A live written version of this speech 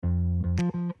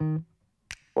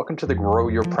Welcome to the Grow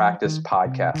Your Practice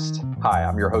podcast. Hi,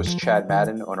 I'm your host, Chad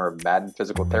Madden, owner of Madden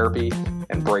Physical Therapy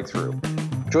and Breakthrough.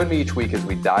 Join me each week as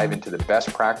we dive into the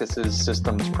best practices,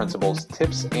 systems, principles,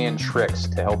 tips, and tricks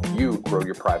to help you grow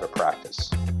your private practice.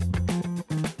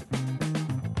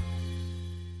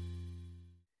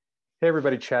 Hey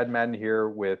everybody, Chad Madden here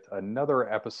with another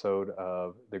episode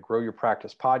of the Grow Your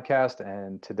Practice podcast.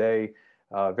 And today,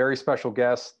 very special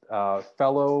guest,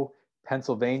 fellow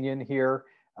Pennsylvanian here,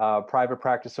 private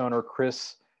practice owner,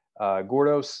 Chris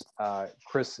Gordos.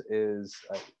 Chris is,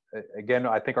 again,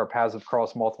 I think our paths have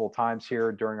crossed multiple times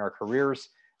here during our careers,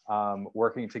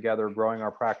 working together, growing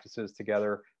our practices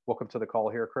together. Welcome to the call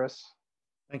here, Chris.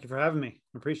 Thank you for having me.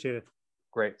 Appreciate it.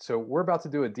 Great. So we're about to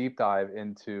do a deep dive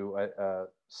into a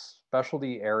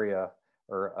specialty area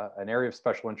or an area of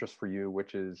special interest for you,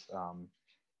 which is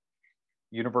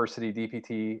university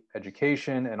DPT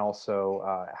education and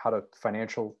also how to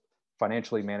financially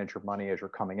manage your money as you're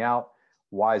coming out.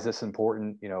 Why is this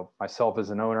important? You know, myself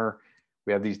as an owner,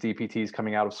 we have these DPTs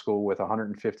coming out of school with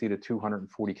 150 to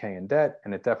 240K in debt,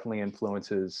 and it definitely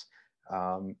influences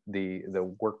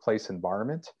the workplace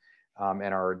environment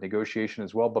and our negotiation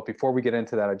as well. But before we get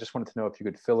into that, I just wanted to know if you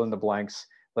could fill in the blanks,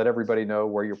 let everybody know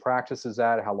where your practice is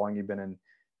at, how long you've been in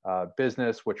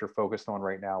business, what you're focused on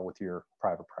right now with your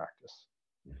private practice.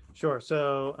 Sure.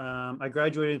 So I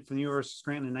graduated from the University of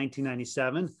Scranton in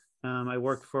 1997. I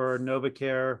worked for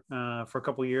NovaCare for a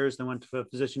couple of years, then went to a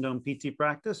physician-owned PT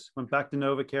practice, went back to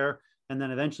NovaCare, and then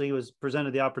eventually was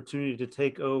presented the opportunity to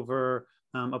take over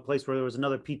a place where there was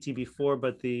another PT before,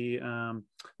 but the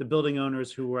building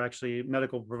owners, who were actually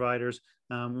medical providers,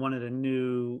 wanted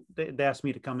they asked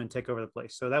me to come and take over the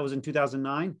place. So that was in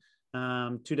 2009.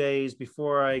 2 days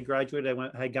before I graduated,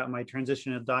 I got my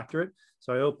transition and doctorate.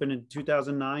 So I opened in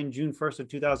 2009, June 1st of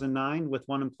 2009, with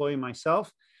one employee,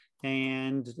 myself.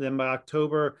 And then by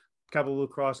October, Capital Blue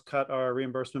Cross cut our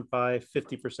reimbursement by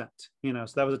 50%. So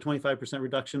that was a 25%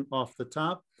 reduction off the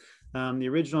top. The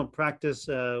original practice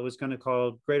was going to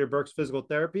call Greater Berks Physical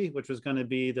Therapy, which was going to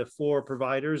be the 4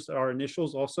 providers, our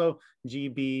initials also,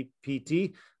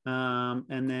 GBPT.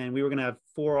 And then we were going to have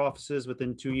 4 offices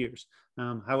within 2 years.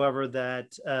 However,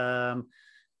 that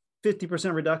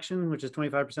 50% reduction, which is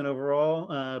 25%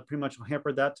 overall, pretty much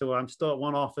hampered that to I'm still at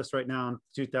one office right now in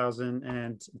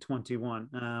 2021.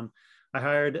 I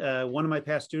hired one of my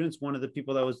past students, one of the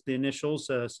people that was the initials.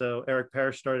 So Eric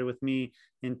Parrish started with me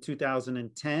in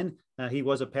 2010. He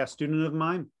was a past student of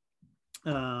mine.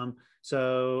 And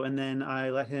then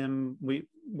I let him, we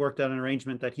worked out an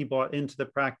arrangement that he bought into the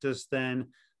practice. Then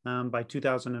by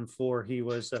 2004, he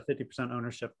was 50%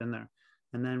 ownership in there.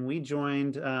 And then we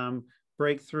joined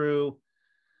Breakthrough.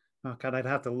 Oh God, I'd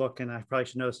have to look, and I probably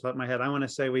should know this off my head. I want to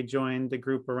say we joined the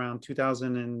group around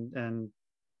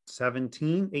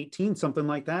 2017, 18, something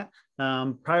like that.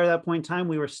 Prior to that point in time,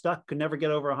 we were stuck, could never get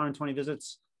over 120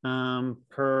 visits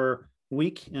per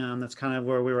week. That's kind of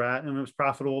where we were at, and it was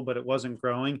profitable, but it wasn't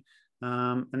growing.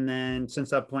 And then since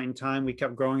that point in time, we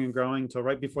kept growing and growing until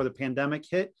right before the pandemic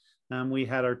hit. We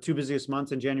had our 2 busiest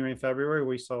months in January and February.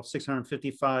 We saw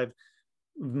 655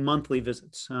 monthly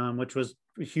visits, which was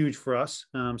huge for us.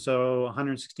 So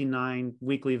 169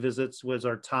 weekly visits was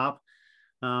our top.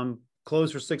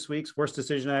 Closed for 6 weeks. Worst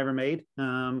decision I ever made.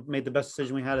 Made the best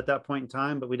decision we had at that point in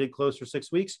time, but we did close for 6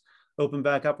 weeks. Opened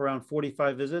back up around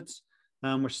 45 visits.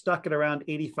 We're stuck at around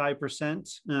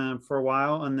 85% for a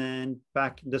while. And then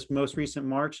back this most recent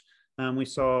March, we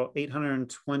saw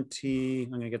 820, I'm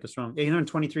going to get this wrong,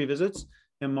 823 visits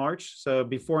in March. So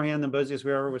beforehand, the busiest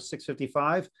we ever was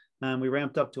 655. We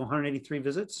ramped up to 183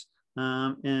 visits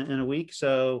in a week.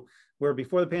 So where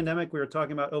before the pandemic, we were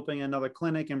talking about opening another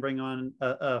clinic and bring on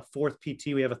a 4th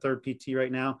PT. We have a 3rd PT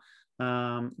right now.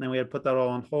 And we had put that all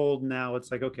on hold. Now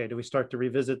it's like, okay, do we start to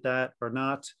revisit that or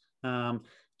not?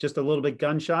 Just a little bit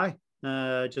gun shy,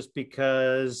 just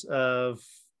because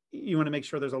you want to make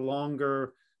sure there's a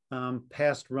longer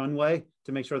past runway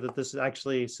to make sure that this is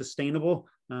actually sustainable.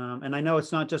 And I know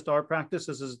it's not just our practice.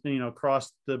 This is,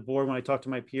 across the board. When I talk to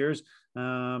my peers,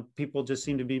 people just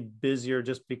seem to be busier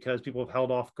just because people have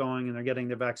held off going and they're getting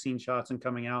their vaccine shots and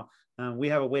coming out. We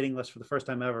have a waiting list for the first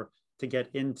time ever to get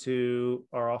into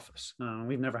our office.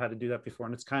 We've never had to do that before.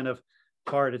 And it's kind of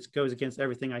hard. It goes against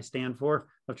everything I stand for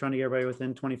of trying to get everybody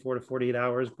within 24 to 48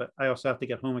 hours. But I also have to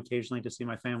get home occasionally to see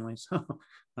my family. So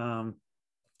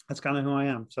that's kind of who I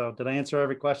am. So did I answer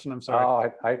every question? I'm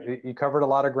sorry. Oh, you covered a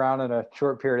lot of ground in a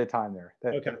short period of time there.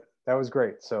 Okay. That was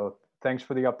great. So thanks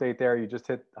for the update there. You just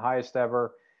hit the highest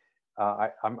ever.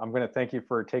 I'm going to thank you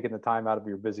for taking the time out of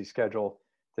your busy schedule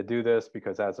to do this,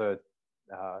 because as a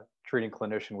treating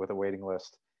clinician with a waiting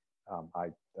list,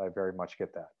 I very much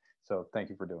get that. So thank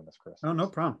you for doing this, Chris. Oh, no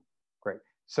problem. Great.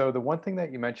 So the one thing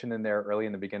that you mentioned in there early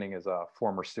in the beginning is a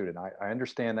former student. I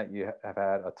understand that you have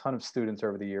had a ton of students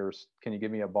over the years. Can you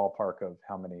give me a ballpark of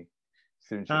how many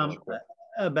students you work with?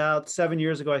 About 7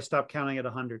 years ago, I stopped counting at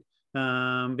 100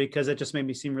 because it just made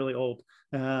me seem really old.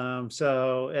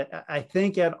 So I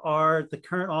think at the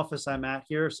current office I'm at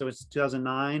here, so it's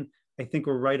 2009, I think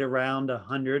we're right around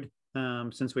 100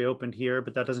 since we opened here,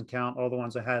 but that doesn't count all the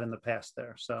ones I had in the past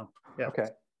there. So, yeah. Okay.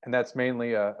 And that's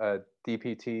mainly a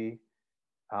DPT,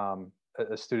 a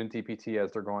student DPT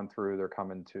as they're going through, they're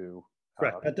coming to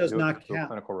correct. That does not do a count.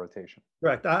 clinical rotation.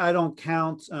 Correct. I don't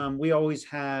count. We always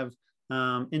have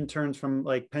interns from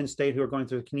like Penn State who are going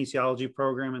through the kinesiology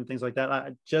program and things like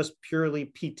that. Just purely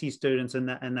PT students in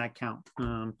that count.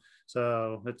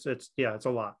 So it's a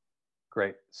lot.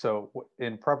 Great. So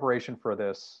in preparation for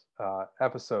this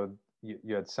episode,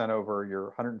 you had sent over your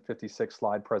 156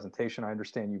 slide presentation. I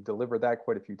understand you've delivered that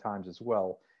quite a few times as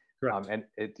well. Correct.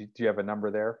 Do you have a number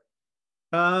there?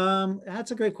 That's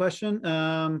a great question.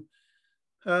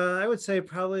 I would say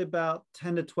probably about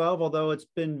 10 to 12, although it's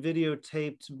been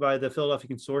videotaped by the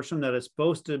Philadelphia Consortium that is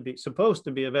supposed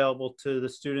to be available to the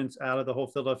students out of the whole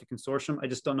Philadelphia Consortium. I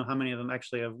just don't know how many of them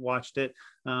actually have watched it.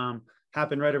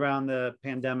 Happened right around the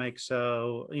pandemic,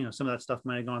 so some of that stuff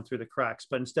might have gone through the cracks.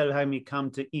 But instead of having me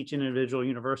come to each individual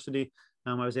university,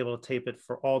 I was able to tape it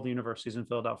for all the universities in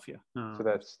Philadelphia. So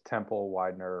that's Temple,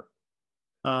 Widener,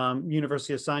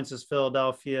 University of Sciences,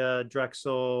 Philadelphia,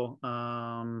 Drexel,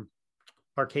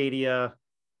 Arcadia.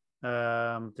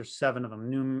 There's 7 of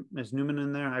them. Is Newman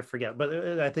in there? I forget, but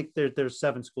I think there's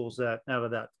 7 schools out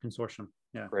of that consortium.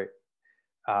 Yeah. Great.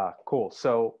 Cool.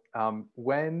 So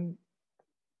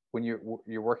when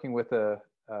you're working with a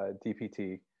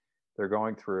DPT, they're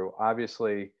going through,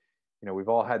 obviously, we've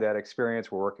all had that experience.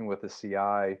 We're working with a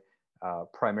CI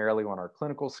primarily on our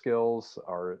clinical skills,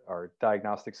 our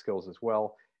diagnostic skills as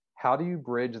well. How do you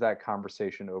bridge that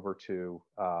conversation over to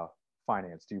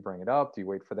finance? Do you bring it up? Do you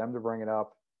wait for them to bring it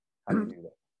up? How do you do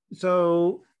that?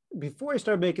 So before I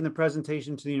started making the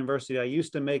presentation to the university, I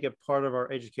used to make it part of our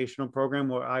educational program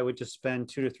where I would just spend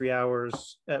 2 to 3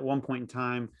 hours at one point in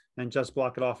time and just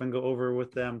block it off and go over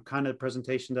with them kind of the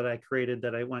presentation that I created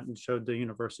that I went and showed the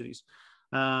universities.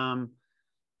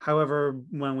 However,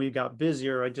 when we got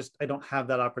busier, I don't have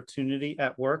that opportunity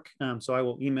at work. So I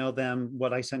will email them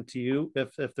what I sent to you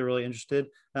if they're really interested.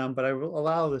 But I will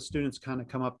allow the students kind of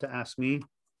come up to ask me.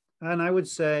 And I would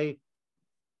say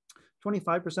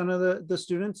 25% of the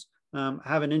students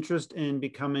have an interest in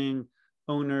becoming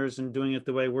owners and doing it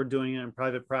the way we're doing it in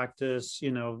private practice,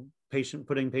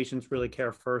 putting patients really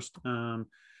care first.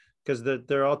 Because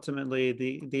they're ultimately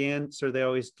the answer they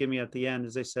always give me at the end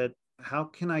is they said, how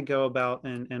can I go about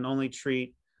and only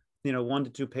treat 1 to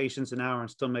 2 patients an hour and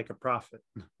still make a profit?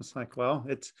 It's like, well,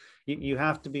 you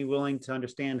have to be willing to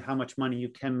understand how much money you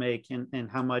can make and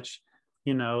how much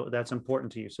that's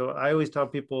important to you. So I always tell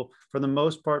people, for the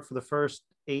most part, for the first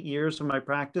 8 years of my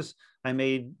practice, I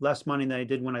made less money than I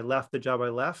did when I left the job I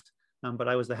left, but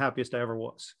I was the happiest I ever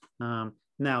was.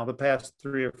 Now, the past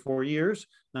 3 or 4 years,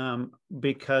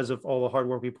 because of all the hard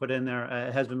work we put in there,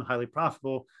 it has been highly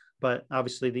profitable. But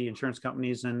obviously, the insurance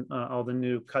companies and all the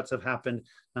new cuts have happened.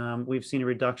 We've seen a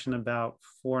reduction about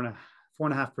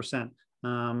 4.5%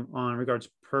 on regards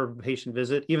per patient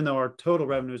visit, even though our total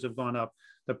revenues have gone up.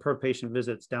 The per patient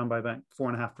visits down by about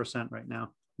 4.5% right now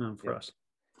for us.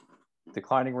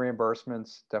 Declining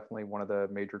reimbursements, definitely one of the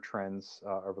major trends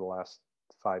over the last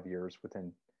 5 years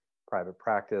within private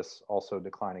practice. Also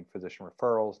declining physician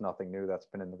referrals, nothing new. That's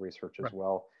been in the research as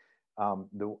well.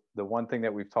 The one thing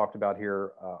that we've talked about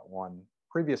here on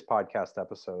previous podcast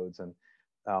episodes, and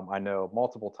I know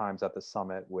multiple times at the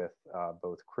summit with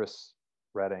both Chris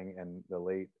Redding and the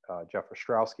late Jeff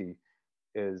Ostrowski,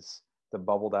 is the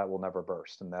bubble that will never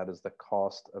burst, and that is the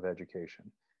cost of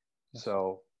education. Yes.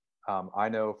 So I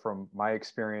know from my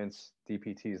experience,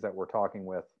 DPTs that we're talking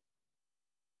with,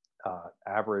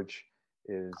 average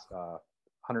is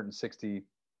 160K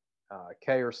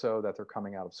or so that they're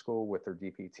coming out of school with their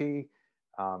DPT.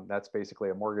 That's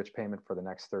basically a mortgage payment for the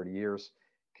next 30 years.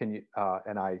 Can you,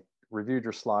 and I reviewed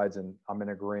your slides and I'm in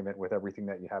agreement with everything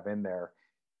that you have in there.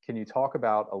 Can you talk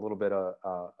about a little bit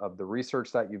of the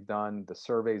research that you've done, the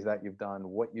surveys that you've done,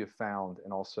 what you've found,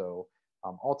 and also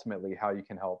ultimately how you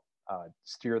can help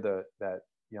steer that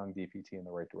young DPT in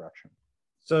the right direction?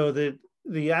 So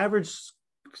the average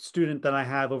student that I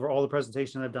have over all the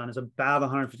presentations I've done is about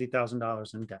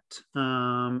 $150,000 in debt.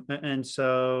 And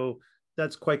so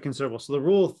that's quite considerable. So the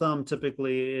rule of thumb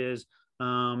typically is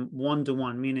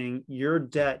 1-to-1, meaning your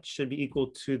debt should be equal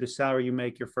to the salary you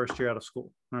make your first year out of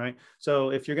school. All right. So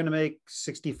if you're going to make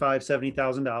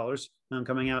 $65,000-$70,000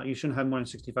 coming out, you shouldn't have more than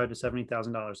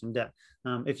 $65,000-$70,000 in debt.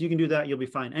 If you can do that, you'll be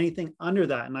fine. Anything under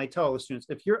that, and I tell all the students,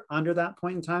 if you're under that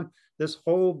point in time, this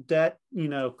whole debt,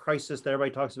 crisis that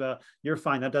everybody talks about, you're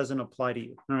fine. That doesn't apply to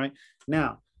you. All right.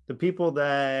 Now, the people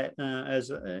that,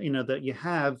 that you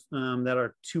have that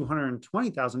are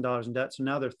 $220,000 in debt, so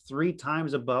now they're 3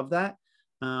 times above that.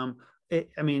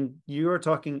 You are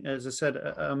talking, as I said,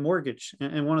 a mortgage.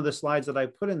 And one of the slides that I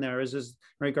put in there is in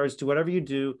regards to whatever you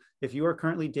do, if you are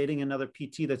currently dating another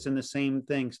PT that's in the same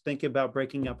things, think about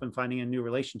breaking up and finding a new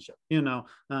relationship,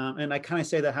 and I kind of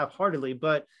say that half-heartedly,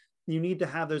 but you need to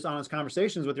have those honest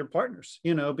conversations with your partners,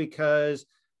 because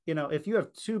if you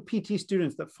have 2 PT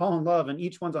students that fall in love and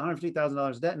each one's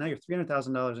 $150,000 debt, now you're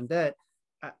 $300,000 in debt.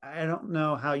 I don't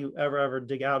know how you ever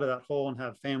dig out of that hole and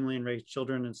have family and raise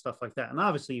children and stuff like that. And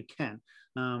obviously you can.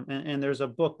 And there's a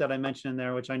book that I mentioned in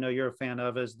there, which I know you're a fan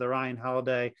of, is the Ryan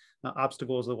Holiday,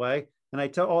 Obstacles the Way. And I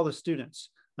tell all the students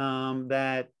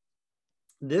that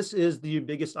this is the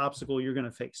biggest obstacle you're going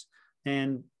to face.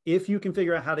 And if you can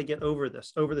figure out how to get over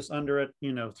this, under it,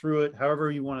 through it,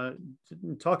 however you want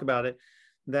to talk about it,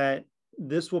 that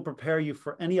this will prepare you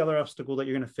for any other obstacle that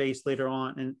you're going to face later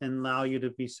on, and allow you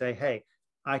to say, hey,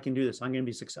 I can do this. I'm going to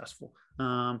be successful.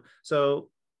 So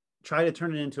try to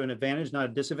turn it into an advantage, not a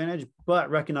disadvantage,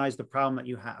 but recognize the problem that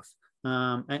you have,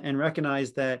 and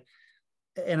recognize that.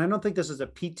 And I don't think this is a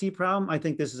PT problem. I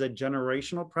think this is a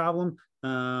generational problem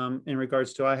in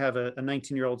regards to, I have a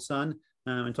 19-year-old son,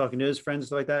 and talking to his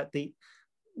friends like that.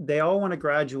 They all want to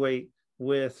graduate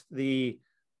with the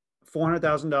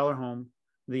 $400,000 home,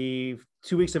 the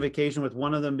 2 weeks of vacation with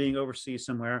one of them being overseas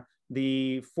somewhere,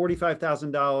 the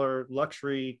 $45,000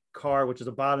 luxury car, which is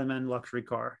a bottom end luxury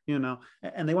car,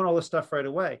 and they want all this stuff right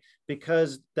away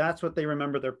because that's what they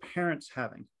remember their parents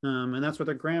having. And that's what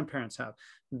their grandparents have.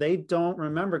 They don't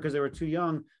remember, because they were too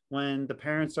young, when the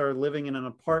parents are living in an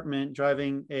apartment,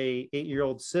 driving a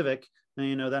 8-year-old Civic,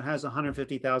 that has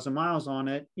 150,000 miles on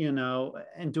it,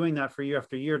 and doing that for year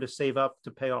after year to save up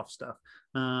to pay off stuff.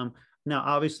 Now,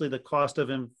 obviously the cost of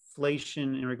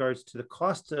inflation in regards to the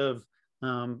cost of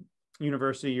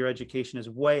university, your education is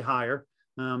way higher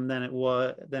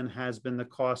than has been the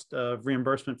cost of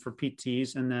reimbursement for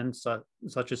PTs, and then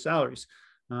such as salaries.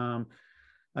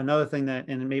 Another thing that,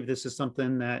 and maybe this is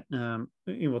something that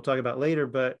we'll talk about later,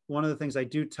 but one of the things I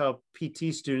do tell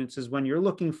PT students is, when you're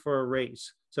looking for a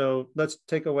raise, so let's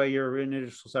take away your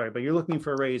initial salary, but you're looking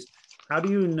for a raise, how do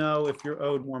you know if you're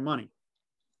owed more money?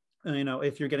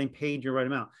 If you're getting paid your right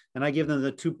amount? And I give them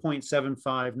the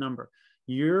 2.75 number.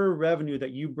 Your revenue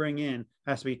that you bring in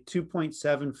has to be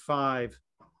 2.75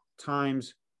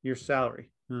 times your salary.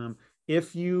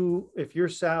 If your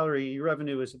salary, your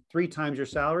revenue is 3 times your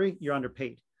salary, you're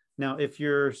underpaid. Now, if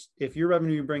your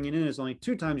revenue you're bringing in is only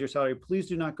 2 times your salary, please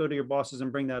do not go to your bosses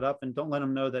and bring that up, and don't let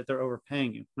them know that they're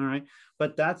overpaying you. All right.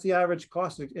 But that's the average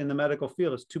cost in the medical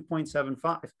field, is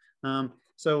 2.75.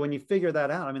 So when you figure that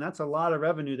out, that's a lot of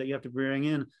revenue that you have to bring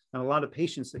in, and a lot of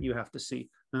patients that you have to see.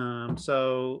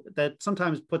 So that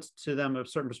sometimes puts to them a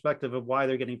certain perspective of why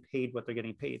they're getting paid what they're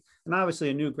getting paid. And obviously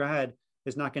a new grad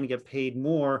is not going to get paid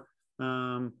more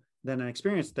than an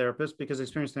experienced therapist, because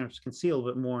experienced therapists can see a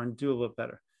little bit more and do a little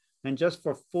better. And just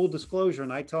for full disclosure,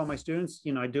 and I tell my students,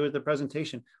 I do at the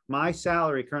presentation, my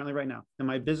salary currently right now, and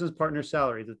my business partner's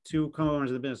salary, the 2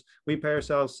 co-owners of the business, we pay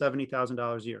ourselves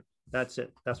 $70,000 a year. That's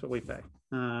it. That's what we pay.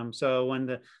 So when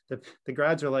the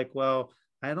grads are like, well,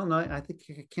 I don't know, I think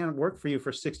I can't work for you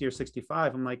for 60 or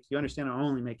 65. I'm like, you understand, I'm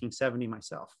only making 70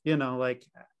 myself. I'm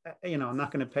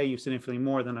not going to pay you significantly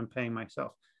more than I'm paying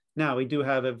myself. Now, we do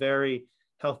have a very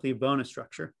healthy bonus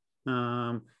structure.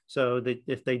 So that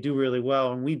if they do really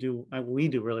well, and we do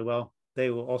really well, they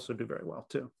will also do very well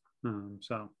too.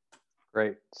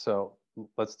 Great. So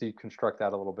let's deconstruct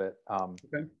that a little bit.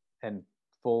 Okay. And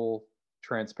full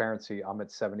transparency, I'm at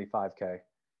 75K.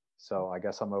 So I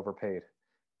guess I'm overpaid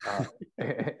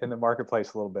in the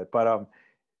marketplace a little bit, but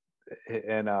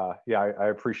I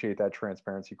appreciate that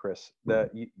transparency, Chris.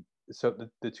 So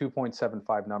the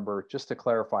 2.75 number, just to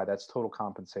clarify, that's total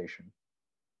compensation,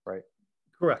 right?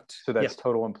 Correct. So that's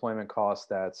total employment cost.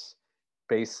 That's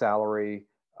base salary,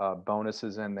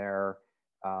 bonuses in there,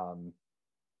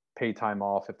 paid time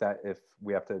off if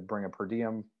we have to bring a per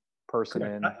diem person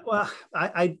in.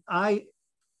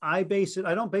 I base it.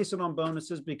 I don't base it on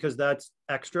bonuses because that's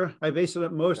extra. I base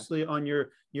it mostly on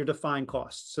your defined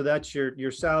costs. So that's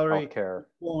your salary, healthcare,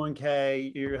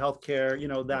 401k, your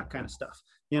healthcare, that kind of stuff.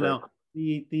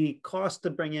 the cost to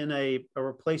bring in a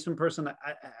replacement person,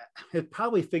 it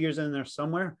probably figures in there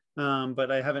somewhere,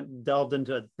 but I haven't delved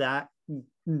into that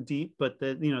deep. But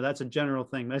that's a general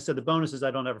thing. I said the bonuses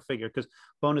I don't ever figure, because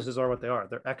bonuses are what they are.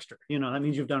 They're extra. That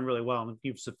means you've done really well, and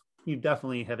you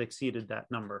definitely have exceeded that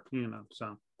number.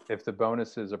 So if the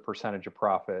bonus is a percentage of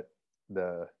profit,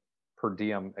 the per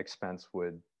diem expense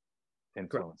would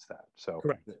influence that. So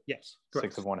correct. Yes.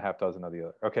 Correct. 6 of one, half dozen of the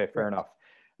other. Okay, fair enough.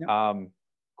 Yep.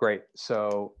 Great.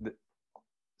 So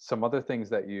some other things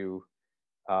that you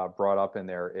brought up in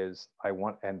there is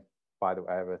and by the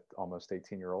way, I have an almost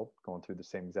 18-year-old going through the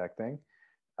same exact thing.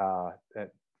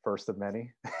 At first of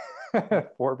many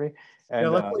for me.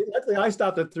 And luckily I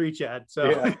stopped at 3, Chad.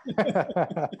 So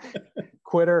yeah.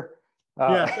 Quitter.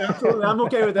 Yeah, absolutely. I'm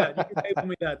okay with that. You can label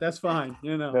me that. That's fine.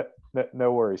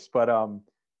 No worries. But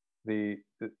the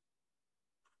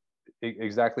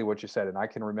exactly what you said, and I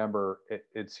can remember.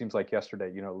 It seems like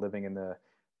yesterday. Living in the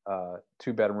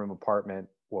 2-bedroom apartment.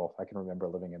 Well, I can remember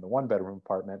living in the 1-bedroom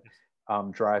apartment.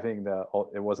 Driving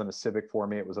it wasn't a Civic for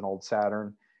me. It was an old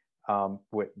Saturn.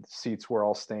 With seats were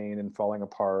all stained and falling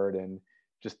apart, and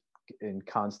just in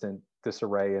constant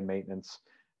disarray and maintenance.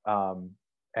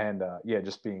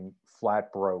 Just being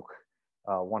flat broke,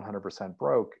 100%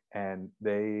 broke. And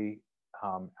they,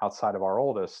 outside of our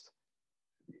oldest,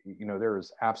 there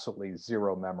is absolutely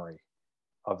zero memory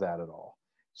of that at all.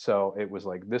 So it was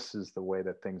like, this is the way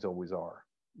that things always are.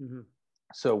 Mm-hmm.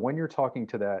 So when you're talking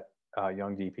to that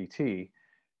young DPT,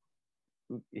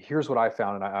 here's what I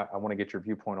found, and I want to get your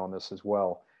viewpoint on this as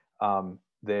well.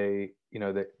 They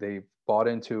bought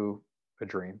into a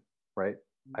dream, right?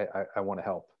 I want to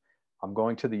help. I'm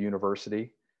going to the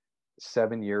university,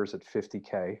 7 years at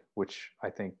 $50K, which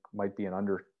I think might be an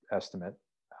underestimate.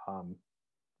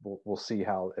 We'll see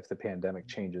if the pandemic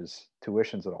changes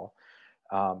tuitions at all.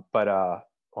 But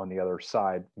on the other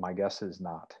side, my guess is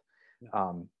not.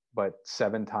 No. But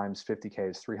 7 times 50K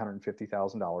is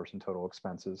 $350,000 in total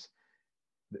expenses.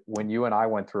 When you and I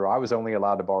went through, I was only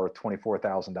allowed to borrow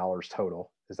 $24,000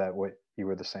 total. Is that what you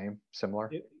were similar?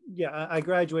 Yeah, I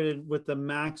graduated with the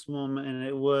maximum, and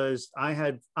it was I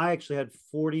actually had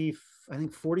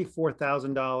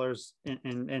 $44,000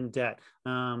 in debt.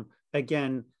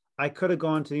 Again, I could have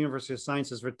gone to the University of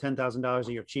Sciences for $10,000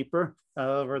 a year cheaper.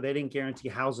 However, they didn't guarantee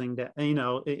housing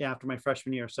after my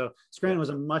freshman year. So Scranton was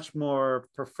a much more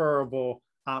preferable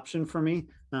option for me.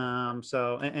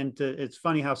 It's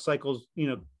funny how cycle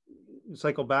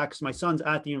back, because my son's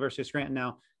at the University of Scranton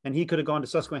now, and he could have gone to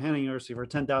Susquehanna University for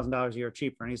 $10,000 a year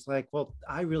cheaper. And he's like, well,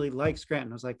 I really like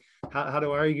Scranton. I was like, how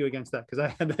do I argue against that? Because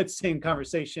I had that same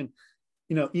conversation,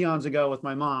 eons ago with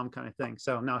my mom, kind of thing.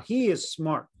 So now he is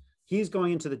smart. He's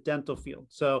going into the dental field.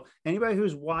 So anybody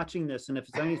who's watching this, and if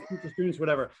it's any future students,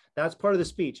 whatever, that's part of the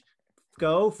speech.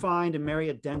 Go find and marry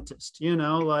a dentist, be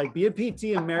a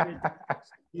PT and marry a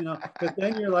dentist, but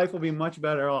then your life will be much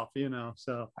better off,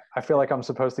 so. I feel like I'm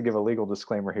supposed to give a legal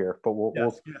disclaimer here, but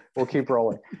we'll keep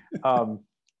rolling.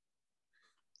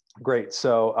 Great.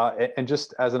 So, and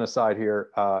just as an aside here,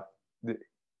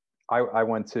 I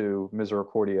went to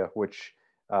Misericordia, which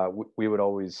we would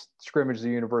always scrimmage the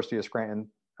University of Scranton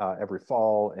every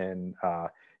fall, and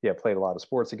played a lot of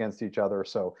sports against each other.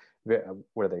 So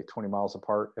what are they, 20 miles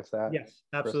apart, if that? Yes,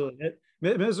 absolutely.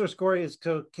 Misericordia is,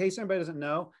 so in case anybody doesn't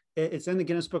know, it's in the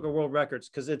Guinness Book of World Records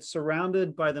because it's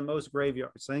surrounded by the most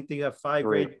graveyards. I think you have 5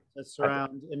 graveyards that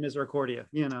surround in Misericordia.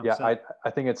 Yeah, so.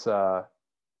 I think it's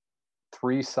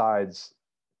 3 sides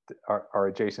are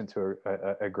adjacent to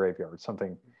a graveyard,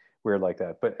 something weird like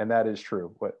that. And that is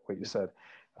true, what you said.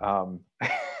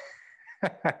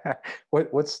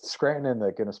 What's Scranton in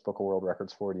the Guinness Book of World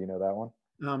Records for? Do you know that one?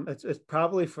 It's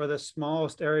probably for the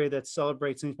smallest area that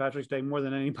celebrates St. Patrick's Day more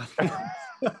than anybody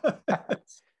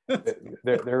else.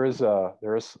 there is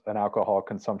an alcohol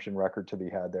consumption record to be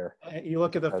had there. You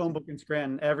look at the phone book in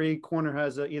Scranton, every corner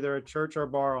has either a church or a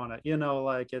bar on it,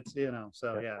 it's,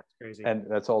 so yeah, it's crazy. And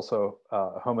that's also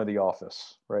home of The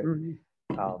Office, right?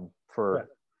 Mm-hmm. For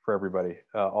everybody,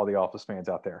 all the Office fans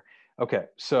out there. Okay,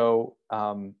 so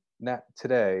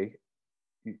today,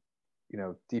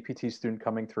 DPT student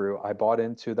coming through, I bought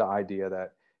into the idea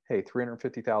that, hey,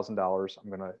 $350,000, I'm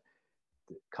going to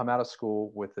come out of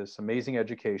school with this amazing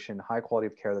education, high quality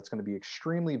of care that's going to be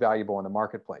extremely valuable in the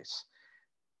marketplace.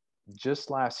 Just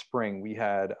last spring, we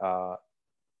had,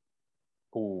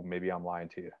 maybe I'm lying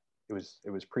to you. It was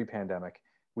pre-pandemic.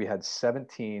 We had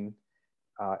 17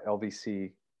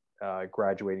 LVC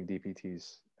graduating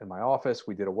DPTs in my office.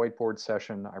 We did a whiteboard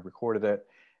session. I recorded it,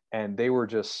 and they were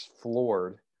just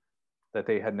floored that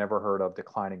they had never heard of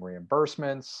declining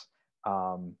reimbursements,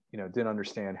 didn't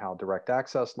understand how direct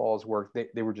access laws work.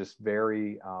 They were just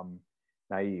very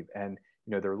naive. And,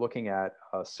 they're looking at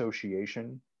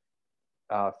association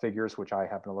figures, which I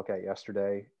happened to look at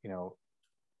yesterday.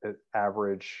 The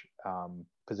average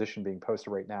position being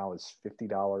posted right now is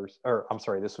 $50, or I'm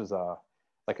sorry, this was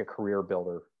like a career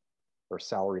builder or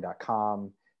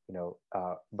salary.com,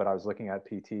 but I was looking at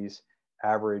PT's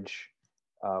average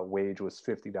wage was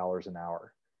 $50 an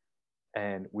hour.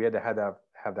 And we had to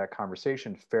have that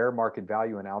conversation. Fair market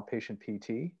value in outpatient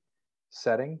PT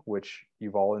setting, which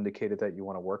you've all indicated that you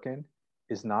want to work in,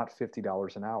 is not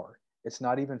 $50 an hour. It's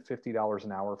not even $50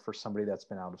 an hour for somebody that's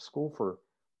been out of school for,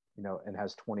 and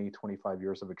has 20, 25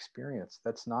 years of experience.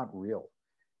 That's not real,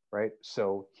 right?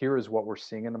 So here is what we're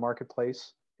seeing in the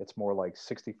marketplace. It's more like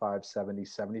 65, 70,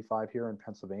 75 here in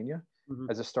Pennsylvania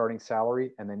as a starting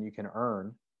salary. And then you can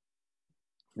earn,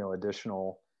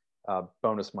 additional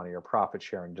bonus money or profit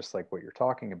sharing, just like what you're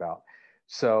talking about.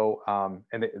 So,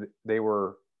 and they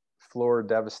were floored,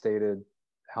 devastated.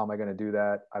 How am I going to do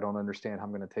that? I don't understand how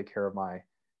I'm going to take care of my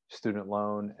student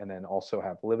loan and then also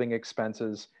have living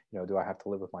expenses. Do I have to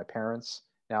live with my parents?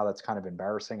 Now that's kind of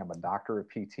embarrassing. I'm a doctor of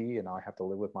PT and now I have to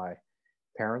live with my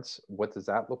parents. What does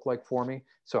that look like for me?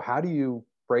 So how do you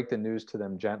break the news to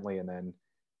them gently and then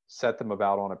set them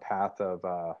about on a path of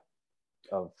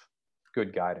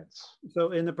good guidance?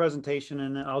 So in the presentation,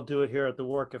 and I'll do it here at the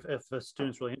work if a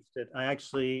student's really interested,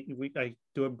 I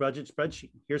do a budget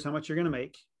spreadsheet. Here's how much you're going to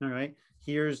make. All right.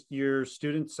 Here's your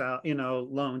students'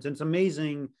 loans. And it's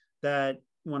amazing that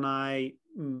when I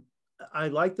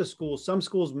like the schools, some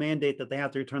schools mandate that they have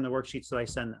to return the worksheets that I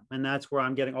send them. And that's where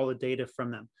I'm getting all the data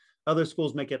from them. Other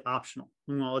schools make it optional.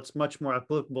 Well, it's much more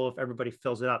applicable if everybody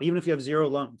fills it out, even if you have zero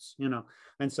loans,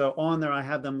 And so on there, I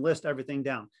have them list everything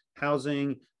down: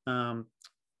 housing,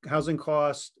 housing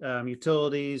costs,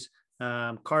 utilities,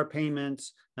 car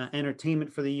payments,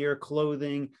 entertainment for the year,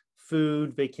 clothing,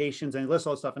 food, vacations, and list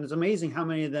all that stuff. And it's amazing how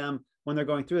many of them, when they're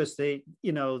going through this, and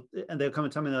they'll come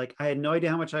and tell me, they're like, I had no idea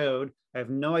how much I owed. I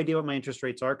have no idea what my interest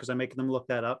rates are because I'm making them look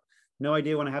that up. No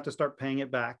idea when I have to start paying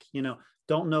it back.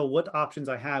 Don't know what options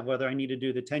I have, whether I need to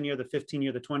do the 10-year, the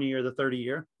 15-year, the 20-year, the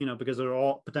 30-year, because they're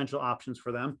all potential options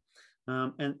for them.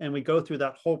 And we go through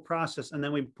that whole process and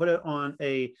then we put it on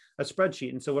a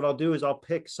spreadsheet. And so what I'll do is I'll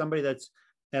pick somebody that's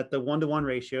at the 1-to-1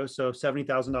 ratio, so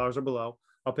 $70,000 or below.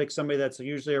 I'll pick somebody that's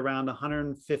usually around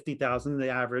 150,000, the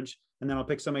average, and then I'll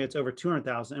pick somebody that's over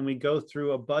 200,000. And we go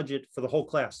through a budget for the whole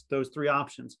class, those three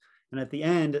options. And at the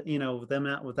end,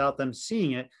 without them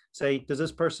seeing it, say, does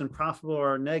this person profitable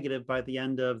or negative by the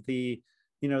end of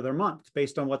their month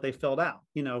based on what they filled out,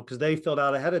 because they filled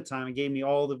out ahead of time and gave me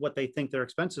all what they think their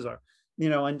expenses are,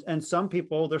 and some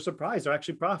people, they're surprised they're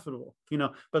actually profitable,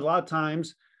 but a lot of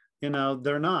times,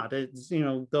 they're not. It's,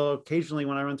 they'll occasionally,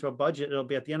 when I run through a budget, it'll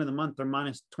be at the end of the month, they're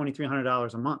minus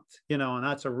 $2,300 a month, and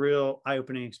that's a real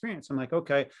eye-opening experience. I'm like,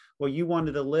 okay, well, you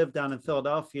wanted to live down in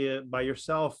Philadelphia by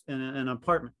yourself in an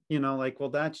apartment, well,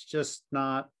 that's just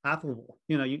not applicable.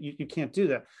 You can't do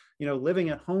that. Living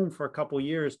at home for a couple of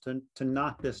years to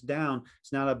knock this down,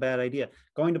 it's not a bad idea.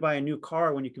 Going to buy a new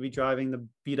car when you could be driving the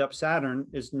beat up Saturn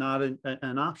is not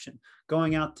an option.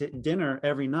 Going out to dinner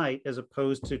every night as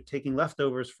opposed to taking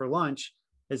leftovers for lunch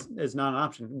is not an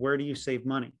option. Where do you save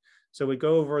money? So we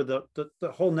go over the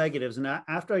whole negatives. And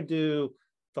after I do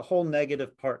the whole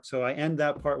negative part, so I end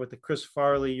that part with the Chris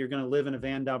Farley, you're going to live in a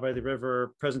van down by the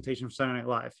river presentation from Saturday Night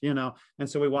Live, and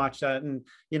so we watch that, and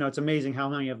it's amazing how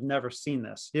many have never seen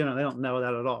this. They don't know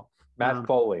that at all. Matt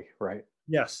Foley, right?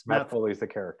 Yes, Matt Foley is the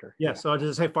character. Yeah, so I'll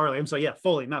just say Farley. I'm sorry,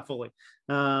 Foley, Matt Foley,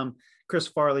 Chris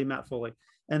Farley, Matt Foley,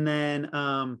 and then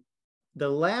the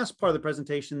last part of the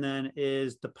presentation then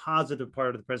is the positive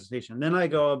part of the presentation. Then I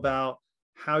go about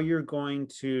how you're going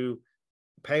to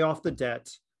pay off the debt,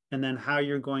 and then how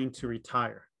you're going to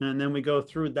retire. And then we go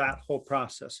through that whole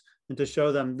process and to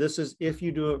show them, this is, if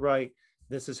you do it right,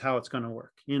 this is how it's going to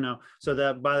work, so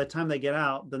that by the time they get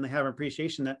out, then they have an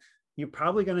appreciation that you're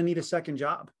probably going to need a second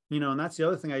job, and that's the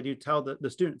other thing I do tell the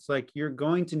students, like, you're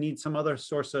going to need some other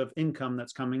source of income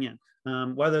that's coming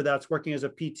in, whether that's working as a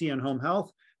PT in home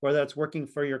health, whether that's working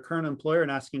for your current employer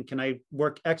and asking, can I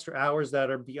work extra hours that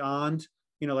are beyond,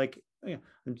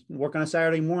 work on a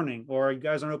Saturday morning, or you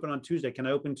guys aren't open on Tuesday. Can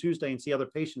I open Tuesday and see other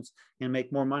patients and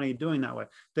make more money doing that way?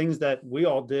 Things that we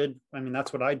all did. I mean,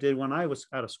 that's what I did when I was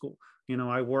out of school.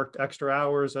 I worked extra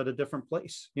hours at a different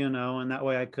place, and that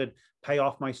way I could pay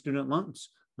off my student loans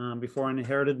before I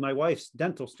inherited my wife's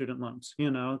dental student loans,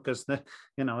 because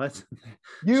that's.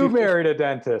 You married a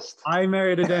dentist. I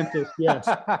married a dentist. Yes,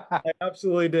 I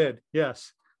absolutely did.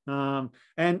 Yes. And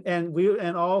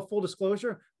all full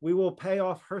disclosure, we will pay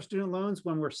off her student loans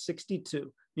when we're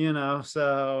 62,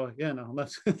 so,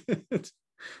 that's,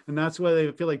 And that's why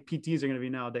they feel like PTs are going to be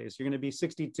nowadays. You're going to be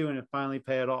 62 and finally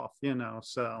pay it off,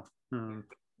 so.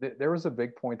 There was a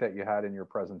big point that you had in your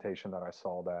presentation that I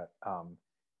saw that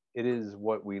it is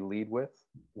what we lead with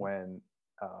when,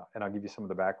 and I'll give you some of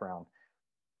the background.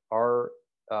 Our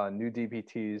new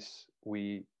DPTs,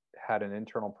 we had an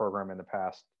internal program in the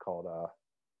past called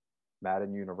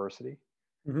Madden University.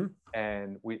 Mm-hmm.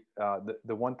 And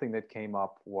the one thing that came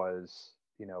up was,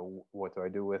 what do I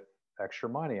do with extra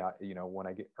money? When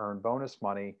I earn bonus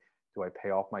money, do I pay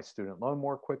off my student loan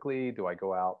more quickly? Do I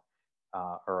go out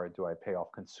or do I pay off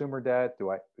consumer debt?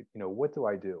 What do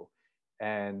I do?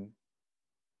 And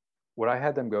what I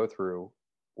had them go through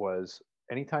was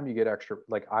anytime you get extra,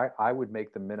 like I would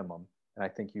make the minimum, and I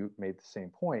think you made the same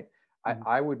point. Mm-hmm.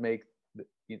 I would make,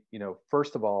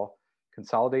 first of all,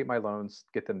 consolidate my loans,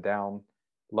 get them down,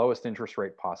 lowest interest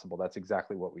rate possible. That's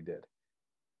exactly what we did.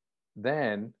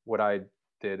 Then what I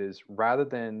did is rather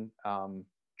than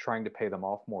trying to pay them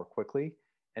off more quickly,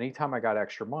 anytime I got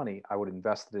extra money, I would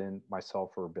invest it in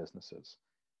myself or businesses,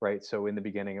 right? So in the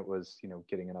beginning, it was,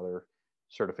 getting another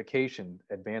certification,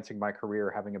 advancing my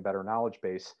career, having a better knowledge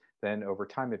base. Then over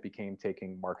time, it became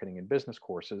taking marketing and business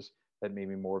courses that made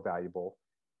me more valuable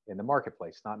in the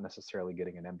marketplace, not necessarily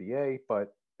getting an MBA,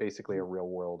 but basically a real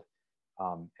world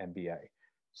MBA.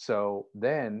 So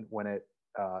then when it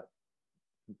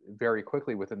very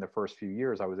quickly within the first few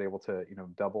years, I was able to,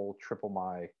 double, triple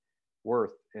my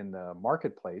worth in the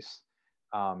marketplace.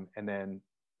 And then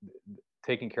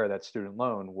taking care of that student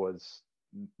loan was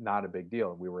not a big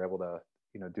deal. We were able to,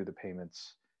 do the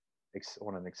payments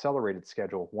on an accelerated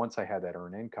schedule once I had that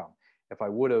earned income. If I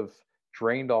would have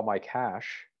drained all my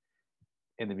cash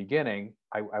in the beginning,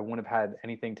 I wouldn't have had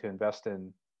anything to invest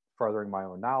in furthering my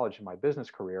own knowledge in my business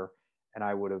career. And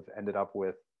I would have ended up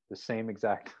with the same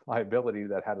exact liability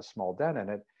that had a small dent in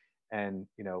it, and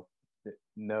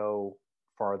no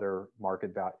farther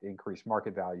increased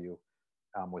market value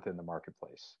within the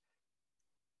marketplace.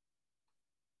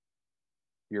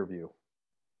 Your view?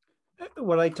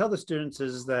 What I tell the students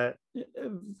is that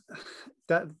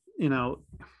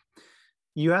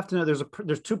you have to know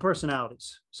there's two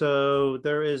personalities. So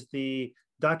there is the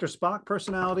Dr. Spock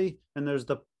personality, and there's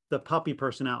the puppy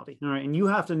personality. All right. And you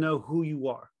have to know who you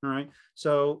are. All right.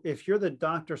 So if you're the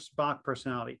Dr. Spock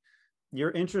personality,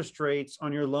 your interest rates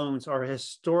on your loans are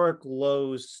historic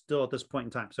lows still at this point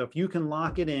in time. So if you can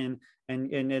lock it in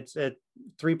and it's at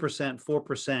 3%,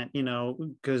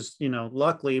 4%, because,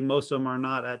 luckily most of them are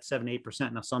not at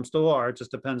 7-8%. Now some still are, it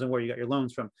just depends on where you got your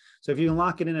loans from. So if you can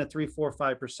lock it in at 3, 4,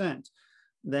 5%,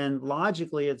 then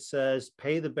logically it says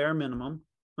pay the bare minimum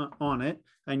on it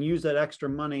and use that extra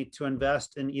money to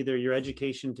invest in either your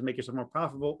education to make yourself more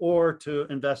profitable or to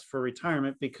invest for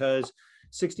retirement, because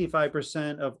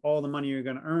 65% of all the money you're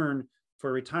going to earn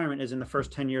for retirement is in the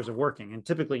first 10 years of working, and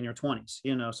typically in your 20s,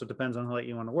 so it depends on how late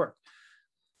you want to work.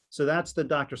 So that's the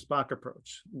Dr. Spock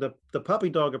approach. The puppy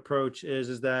dog approach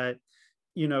is that,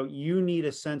 you need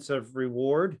a sense of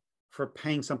reward for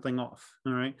paying something off.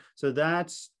 All right. So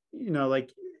that's,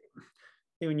 like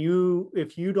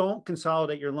if you don't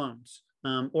consolidate your loans,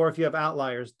 or if you have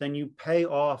outliers, then you pay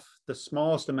off the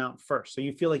smallest amount first. So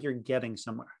you feel like you're getting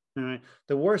somewhere. All right.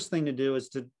 The worst thing to do is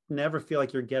to never feel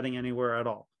like you're getting anywhere at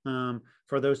all,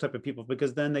 for those type of people,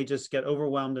 because then they just get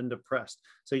overwhelmed and depressed.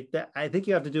 So I think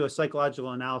you have to do a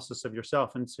psychological analysis of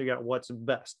yourself and figure out what's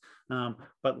best.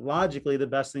 But logically, the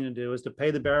best thing to do is to pay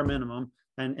the bare minimum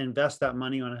and invest that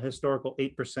money on a historical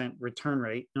 8% return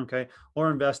rate. Okay.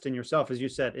 Or invest in yourself, as you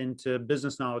said, into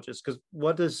business knowledges. Because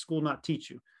what does school not teach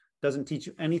you? Doesn't teach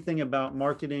you anything about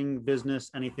marketing, business,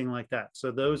 anything like that.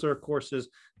 So those are courses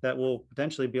that will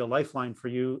potentially be a lifeline for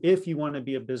you if you want to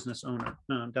be a business owner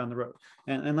down the road.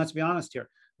 And let's be honest here.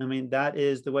 I mean, that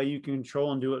is the way you can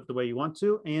control and do it the way you want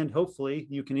to. And hopefully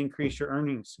you can increase your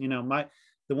earnings.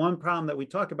 The one problem that we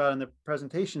talk about in the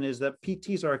presentation is that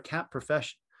PTs are a cap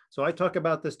profession. So I talk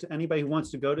about this to anybody who wants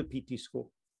to go to PT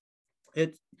school.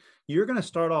 You're going to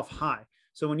start off high.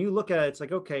 So when you look at it, it's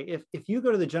like, okay, if you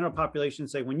go to the general population and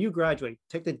say, when you graduate,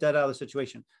 take the debt out of the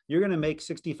situation, you're going to make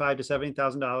 $65,000 to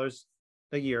 $70,000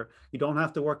 a year. You don't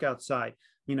have to work outside.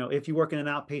 If you work in an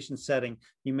outpatient setting,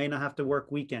 you may not have to work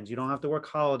weekends. You don't have to work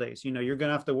holidays. You're going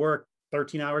to have to work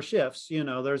 13-hour shifts.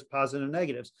 There's positive and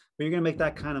negatives, but you're going to make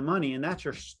that kind of money. And that's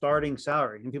your starting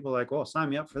salary. And people are like, well, sign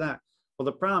me up for that. Well,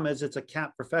 the problem is it's a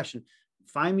cap profession.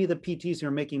 Find me the PTs who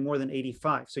are making more than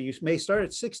 85. So you may start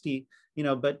at 60,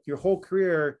 but your whole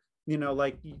career,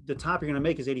 like the top you're going to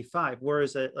make is 85.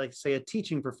 Whereas like say a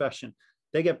teaching profession,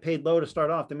 they get paid low to start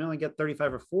off. They may only get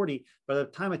 35 or 40. By the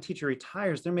time a teacher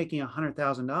retires, they're making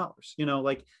 $100,000.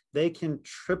 Like they can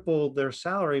triple their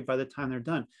salary by the time they're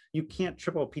done. You can't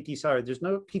triple a PT salary. There's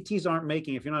no PTs aren't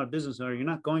making, if you're not a business owner, you're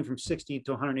not going from 60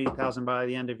 to 180,000 by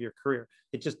the end of your career.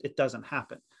 It doesn't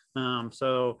happen.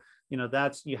 So,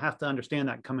 you have to understand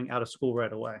that coming out of school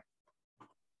right away.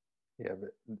 Yeah,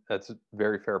 that's a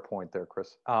very fair point there,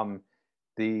 Chris.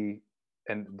 The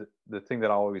thing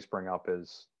that I always bring up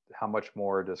is how much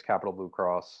more does Capital Blue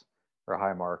Cross or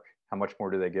Highmark, how much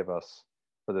more do they give us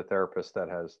for the therapist that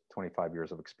has 25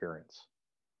 years of experience?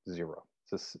 Zero.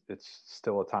 It's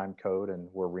still a time code, and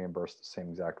we're reimbursed the same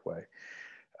exact way.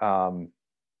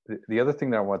 The other thing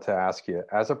that I want to ask you,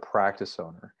 as a practice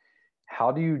owner,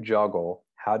 how do you juggle?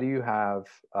 How do you have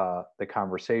the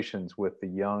conversations with the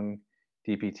young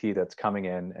DPT that's coming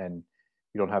in, and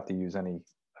you don't have to use any,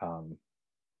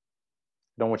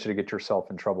 don't want you to get yourself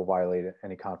in trouble, violate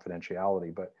any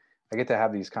confidentiality, but I get to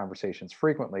have these conversations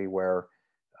frequently where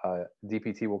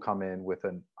DPT will come in with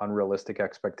an unrealistic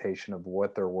expectation of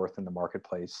what they're worth in the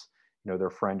marketplace. Their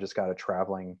friend just got a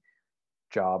traveling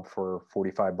job for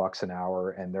 $45 an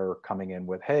hour, and they're coming in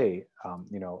with, hey, I'm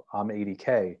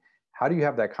 $80K. How do you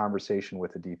have that conversation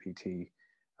with a DPT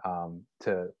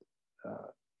to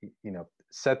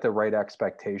set the right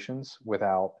expectations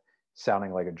without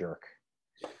sounding like a jerk?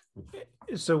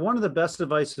 So one of the best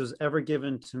advices ever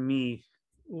given to me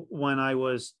when I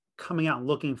was coming out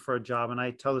looking for a job, and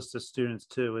I tell this to students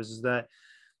too, is that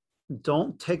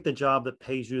don't take the job that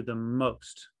pays you the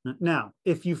most. Now,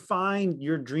 if you find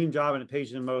your dream job and it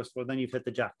pays you the most, well, then you've hit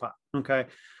the jackpot. Okay.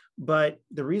 But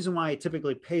the reason why it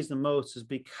typically pays the most is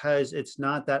because it's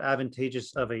not that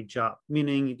advantageous of a job,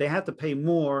 meaning they have to pay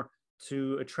more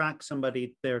to attract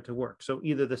somebody there to work. So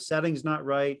either the setting's not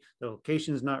right, the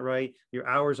location's not right, your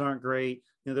hours aren't great.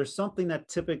 There's something that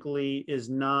typically is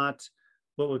not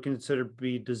what we consider to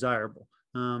be desirable.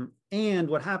 And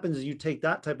what happens is you take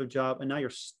that type of job and now you're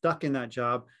stuck in that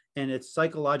job, and it's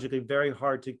psychologically very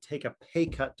hard to take a pay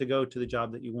cut to go to the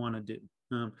job that you want to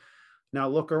do. Now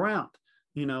look around,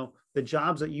 the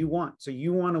jobs that you want. So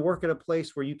you want to work at a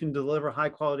place where you can deliver high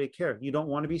quality care. You don't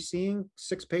want to be seeing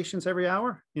 6 patients every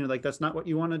hour. That's not what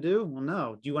you want to do. Well,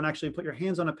 no. Do you want to actually put your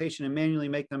hands on a patient and manually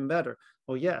make them better?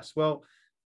 Well, yes. Well,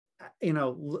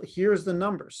 here's the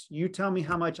numbers. You tell me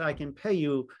how much I can pay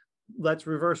you. Let's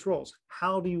reverse roles.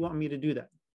 How do you want me to do that?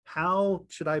 How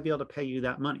should I be able to pay you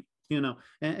that money?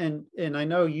 And I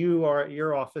know you are at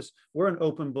your office. We're an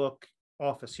open book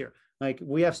office here. Like,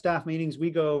 we have staff meetings, we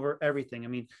go over everything. I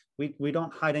mean, we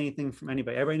don't hide anything from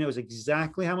anybody. Everybody knows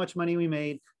exactly how much money we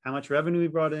made, how much revenue we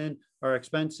brought in, our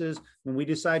expenses. When we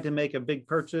decide to make a big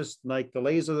purchase, like the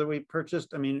laser that we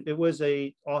purchased, I mean, it was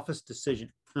a office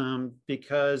decision,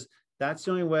 because that's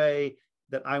the only way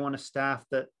that I want a staff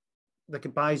that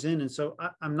buys in. And so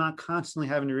I'm not constantly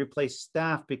having to replace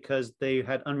staff because they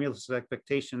had unrealistic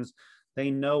expectations. They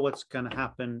know what's going to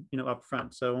happen, up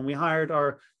front. So when we hired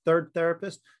our third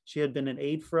therapist, she had been an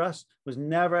aide for us, was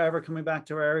never, ever coming back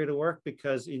to our area to work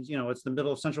because, it's the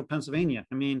middle of central Pennsylvania.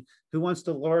 I mean, who wants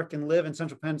to work and live in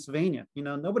central Pennsylvania?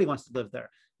 Nobody wants to live there,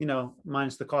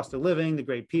 minus the cost of living, the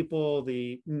great people,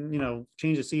 the,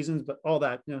 change of seasons, but all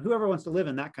that, whoever wants to live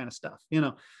in that kind of stuff,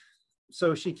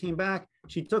 So she came back,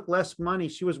 she took less money.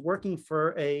 She was working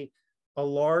for a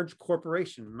large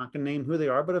corporation. I'm not going to name who they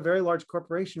are, but a very large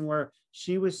corporation where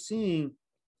she was seeing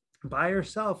by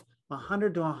herself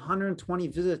 100 to 120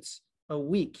 visits a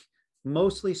week,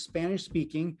 mostly Spanish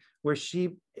speaking, where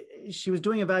she was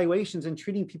doing evaluations and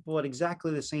treating people at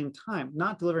exactly the same time,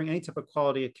 not delivering any type of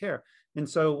quality of care. And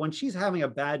so when she's having a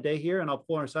bad day here, and I'll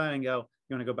pull her aside and go,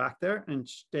 you want to go back there? And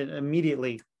it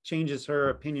immediately changes her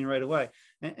opinion right away.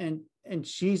 And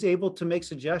she's able to make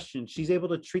suggestions. She's able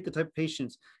to treat the type of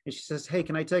patients. And she says, hey,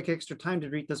 can I take extra time to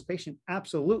treat this patient?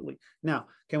 Absolutely. Now,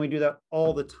 can we do that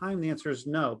all the time? The answer is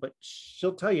no, but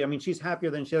she'll tell you, I mean, she's happier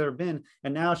than she's ever been.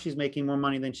 And now she's making more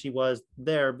money than she was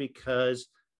there because,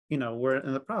 we're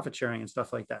in the profit sharing and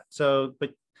stuff like that. So,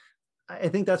 but I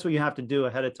think that's what you have to do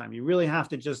ahead of time. You really have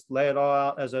to just lay it all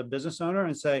out as a business owner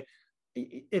and say,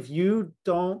 if you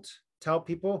don't tell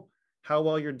people how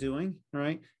well you're doing,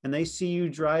 right, and they see you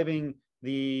driving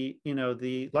the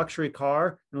luxury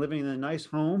car and living in a nice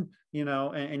home,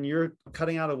 and you're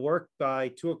cutting out of work by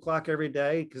 2:00 every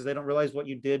day because they don't realize what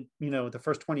you did, the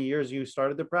first 20 years you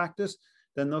started the practice,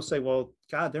 then they'll say, well,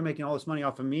 God, they're making all this money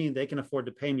off of me. They can afford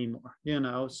to pay me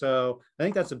more, So I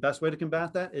think that's the best way to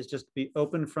combat that, is just be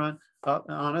open, front, up,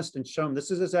 honest, and show them this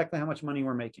is exactly how much money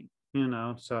we're making,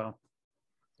 so.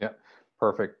 Yeah,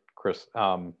 perfect, Chris.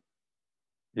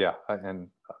 Yeah, and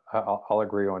I'll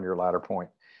agree on your latter point,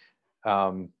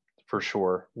 for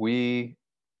sure. We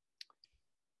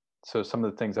So some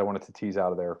of the things I wanted to tease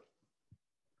out of there,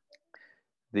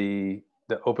 the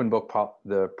open book,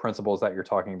 the principles that you're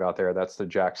talking about there, that's the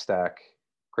Jack Stack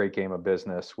great game of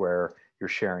business, where you're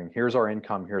sharing, here's our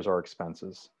income, here's our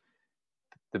expenses.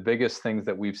 The biggest things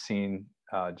that we've seen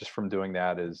just from doing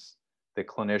that is the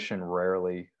clinician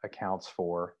rarely accounts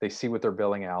for, they see what they're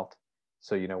billing out.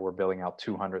 So, we're billing out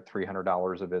 $200,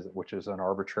 $300 a visit, which is an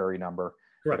arbitrary number.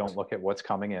 Correct. They don't look at what's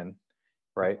coming in,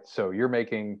 right? So you're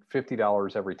making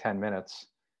 $50 every 10 minutes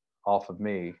off of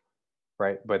me,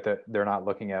 right? But they're not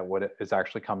looking at what is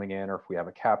actually coming in, or if we have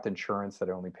a capped insurance that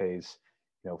only pays,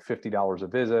 $50 a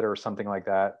visit or something like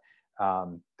that.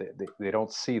 They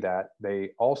don't see that.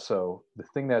 They also, the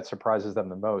thing that surprises them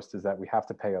the most is that we have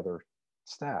to pay other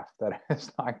staff that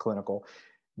is not clinical,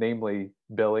 namely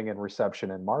billing and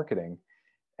reception and marketing.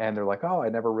 And they're like, oh, I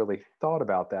never really thought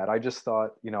about that. I just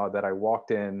thought, that I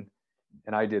walked in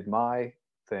and I did my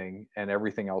thing and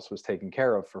everything else was taken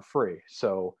care of for free.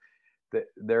 So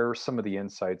there are some of the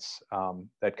insights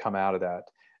that come out of that.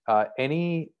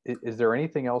 Is there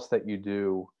anything else that you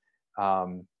do?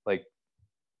 Like,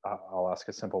 I'll ask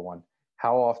a simple one.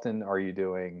 How often are you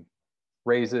doing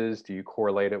raises? Do you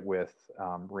correlate it with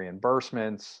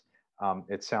reimbursements?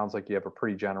 It sounds like you have a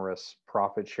pretty generous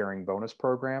profit sharing bonus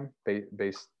program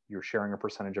based, you're sharing a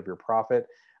percentage of your profit.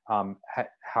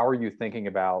 How are you thinking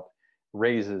about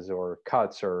raises or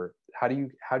cuts, or how do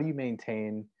you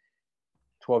maintain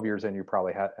 12 years in, you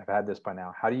probably have had this by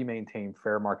now. How do you maintain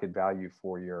fair market value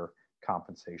for your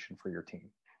compensation for your team?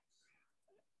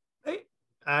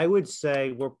 I would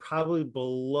say we're probably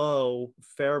below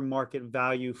fair market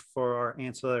value for our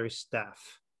ancillary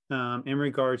staff in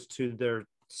regards to their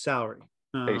salary.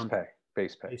 Base pay.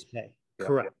 Base pay. Yep.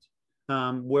 Correct.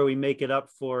 Where we make it up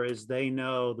for is they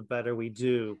know the better we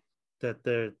do that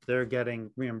they're getting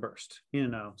reimbursed,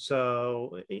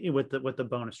 so with the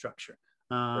bonus structure.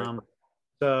 Right.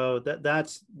 So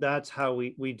that's how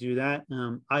we do that.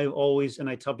 I always, and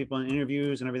I tell people in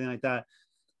interviews and everything like that,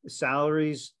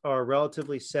 salaries are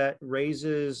relatively set.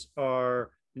 Raises are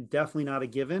definitely not a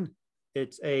given.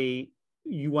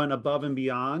 You went above and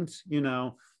beyond,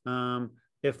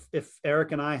 if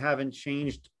Eric and I haven't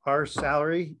changed our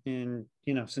salary in,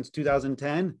 since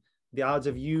 2010, the odds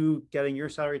of you getting your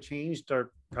salary changed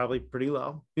are probably pretty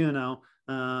low,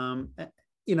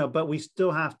 but we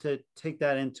still have to take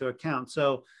that into account.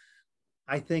 So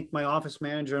I think my office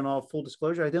manager, in all full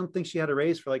disclosure, I don't think she had a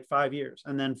raise for like 5 years.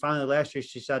 And then finally last year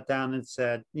she sat down and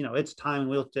said, it's time.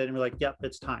 We looked at it and we're like, yep,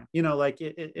 it's time,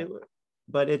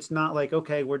 but it's not like,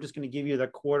 okay, we're just going to give you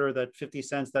that quarter, that 50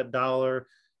 cents, that dollar,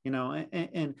 and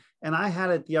I had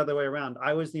it the other way around.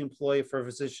 I was the employee for a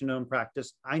physician-owned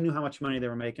practice. I knew how much money they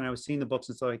were making. I was seeing the books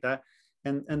and stuff like that.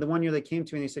 And the one year they came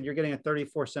to me and they said, you're getting a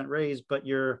 34-cent raise, but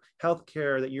your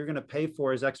healthcare that you're going to pay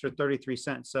for is extra 33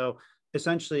 cents. So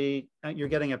essentially you're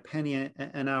getting a penny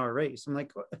an hour raise. I'm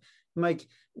like,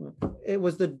 it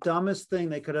was the dumbest thing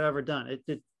they could have ever done.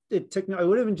 It took me, it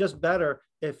would have been just better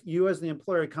if you as the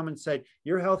employer come and said,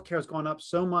 your healthcare has gone up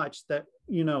so much that,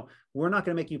 we're not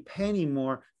going to make you pay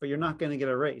anymore, but you're not going to get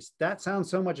a raise. That sounds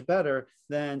so much better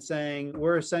than saying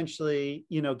we're essentially,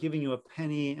 giving you a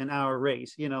penny an hour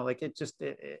raise,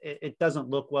 it doesn't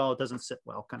look well. It doesn't sit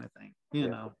well, kind of thing,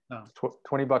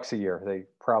 $20 a year. They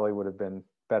probably would have been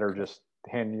better just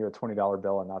handing you a $20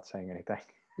 bill and not saying anything.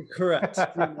 Correct.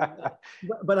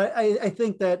 But I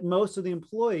think that most of the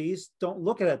employees don't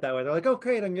look at it that way. They're like, oh,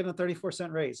 great, I'm getting a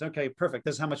 34-cent raise. Okay, perfect.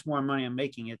 This is how much more money I'm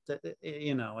making. It's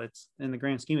in the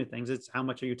grand scheme of things, it's how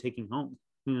much are you taking home,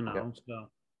 so.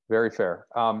 Very fair.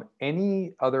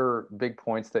 Any other big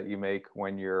points that you make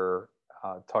when you're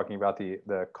talking about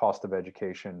the cost of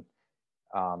education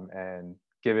and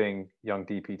giving young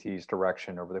DPTs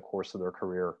direction over the course of their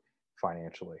career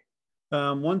financially?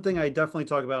 One thing I definitely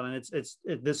talk about, and this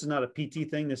is not a PT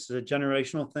thing, this is a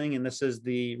generational thing, and this is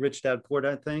the rich dad, poor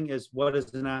dad thing, is what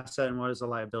is an asset and what is a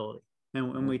liability.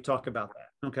 And we talk about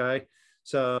that. Okay.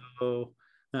 So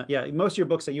most of your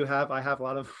books that you have, I have a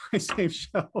lot of my same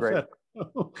shelf. Right.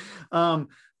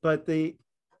 But the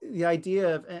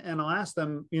idea of, and I'll ask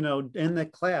them, in the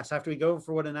class, after we go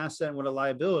over what an asset and what a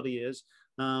liability is,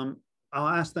 I'll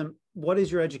ask them, what is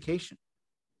your education?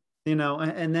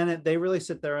 And then they really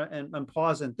sit there and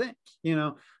pause and think,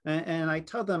 and I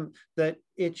tell them that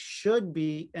it should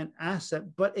be an asset,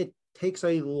 but it takes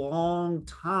a long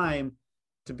time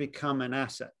to become an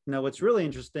asset. Now, what's really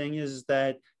interesting is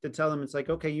that to tell them, it's like,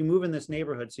 okay, you move in this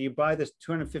neighborhood. So you buy this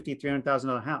 $250,000,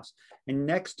 $300,000 house, and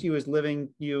next to you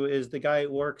is the guy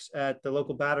who works at the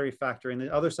local battery factory. And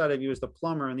the other side of you is the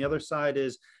plumber. And the other side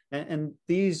is, and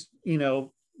these,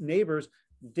 neighbors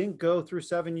didn't go through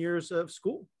 7 years of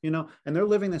school, and they're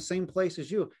living the same place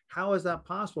as you. How is that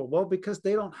possible? Well, because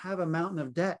they don't have a mountain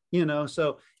of debt,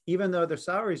 so even though their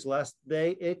salary is less,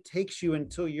 it takes you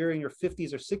until you're in your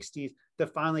 50s or 60s to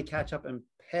finally catch up and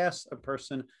pass a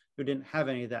person who didn't have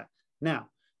any of that. Now,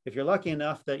 if you're lucky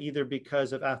enough that either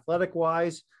because of athletic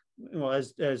wise, well,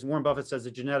 as Warren Buffett says,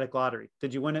 a genetic lottery.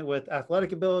 Did you win it with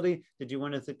athletic ability? Did you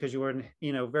win it because you were,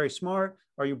 very smart?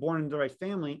 Are you born into the right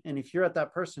family? And if you're at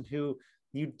that person who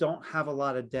you don't have a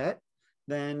lot of debt,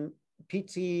 then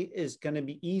PT is going to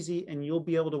be easy, and you'll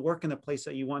be able to work in the place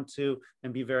that you want to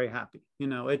and be very happy.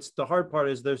 It's the hard part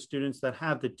is those students that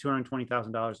have the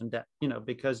 $220,000 in debt,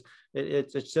 because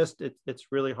it's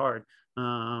really hard.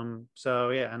 So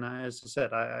yeah, and as I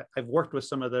said, I've worked with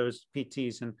some of those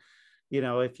PTs, and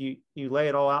if you lay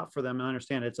it all out for them and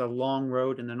understand it's a long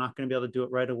road and they're not going to be able to do it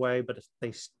right away, but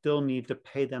they still need to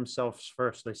pay themselves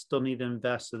first. They still need to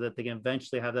invest so that they can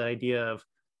eventually have that idea of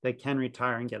they can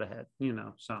retire and get ahead,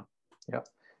 so. Yeah,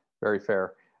 very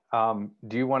fair.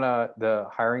 Do you want to,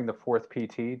 hiring the fourth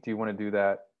PT, do you want to do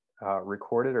that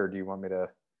recorded, or do you want me to,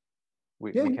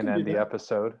 we can end the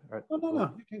episode?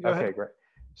 No. You can go ahead. Great.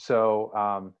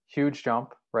 So huge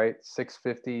jump, right?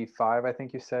 655, I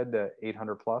think you said, to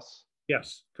 800 plus.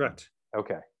 Yes, correct.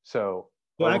 Okay. So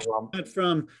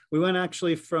we went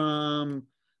actually from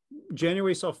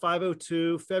January, saw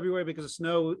 502, February because of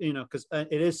snow, because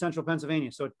it is central Pennsylvania.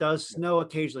 So it does snow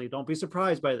occasionally. Don't be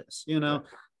surprised by this,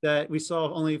 that we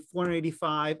saw only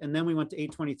 485, and then we went to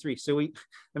 823. So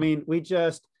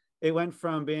it went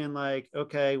from being like,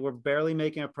 okay, we're barely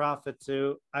making a profit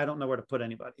to, I don't know where to put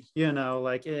anybody,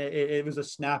 it was a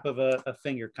snap of a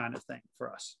finger kind of thing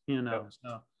for us,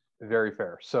 so. Very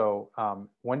fair. So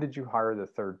when did you hire the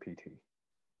third PT?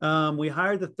 We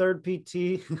hired the third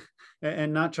PT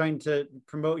and not trying to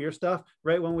promote your stuff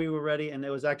right when we were ready. And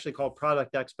it was actually called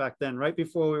Product X back then, right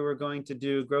before we were going to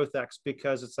do Growth X,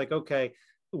 because it's like, okay,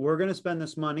 we're going to spend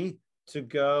this money to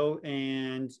go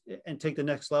and take the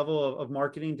next level of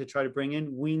marketing to try to bring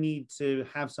in. We need to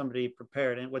have somebody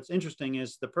prepared. And what's interesting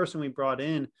is the person we brought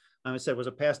in, I said, was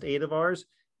a past aide of ours,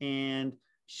 and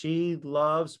she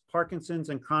loves Parkinson's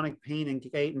and chronic pain and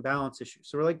gait and balance issues.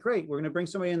 So we're like, great, we're going to bring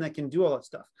somebody in that can do all that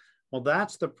stuff. Well,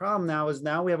 that's the problem now, is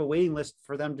now we have a waiting list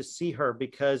for them to see her,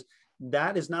 because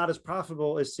that is not as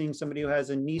profitable as seeing somebody who has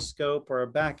a knee scope or a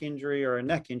back injury or a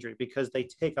neck injury, because they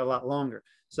take a lot longer.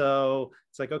 So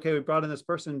it's like, okay, we brought in this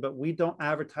person, but we don't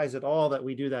advertise at all that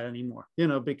we do that anymore,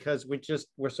 because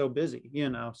we're so busy,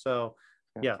 so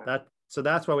yeah,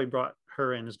 that's why we brought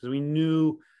her in, is because we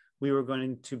knew we were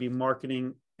going to be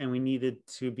marketing, and we needed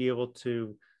to be able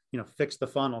to, fix the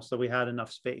funnel so we had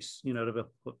enough space, to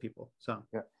put people. So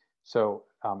yeah. So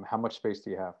how much space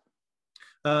do you have?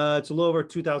 It's a little over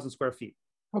 2,000 square feet.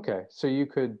 Okay, so you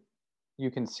can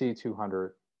see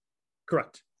 200.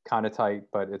 Correct. Kind of tight,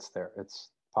 but it's there. It's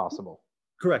possible.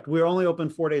 Correct. We're only open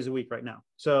 4 days a week right now.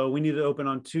 So we need to open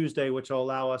on Tuesday, which will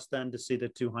allow us then to see the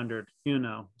 200,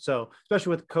 so especially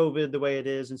with COVID, the way it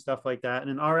is and stuff like that.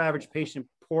 And our average patient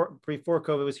before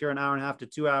COVID was here an hour and a half to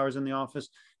 2 hours in the office.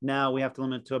 Now we have to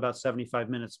limit it to about 75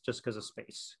 minutes just because of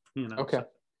space, Okay. So,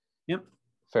 yep.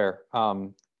 Fair.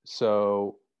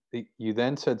 So you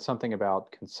then said something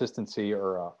about consistency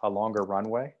or a longer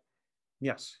runway.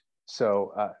 Yes.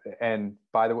 So, and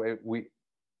by the way,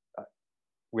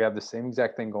 we have the same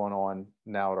exact thing going on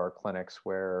now at our clinics,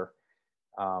 where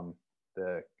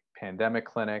the pandemic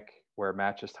clinic, where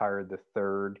Matt just hired the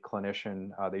third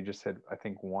clinician, they just had, I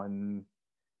think,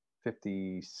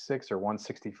 156 or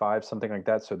 165, something like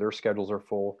that. So their schedules are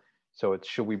full. So it's,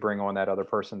 should we bring on that other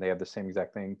person? They have the same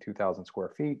exact thing, 2,000 square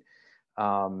feet.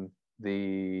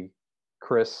 The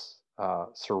Chris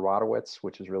Serwatowicz,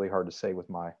 which is really hard to say with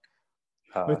my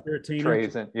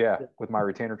trays in, with my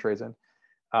retainer trays in.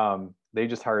 They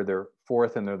just hired their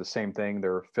fourth, and they're the same thing.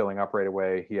 They're filling up right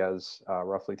away. He has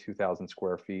roughly 2,000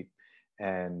 square feet.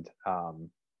 And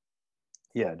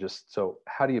just so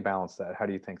how do you balance that? How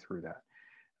do you think through that?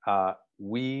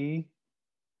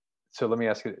 So let me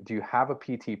ask you, do you have a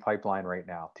PT pipeline right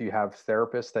now? Do you have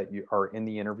therapists that you are in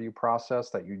the interview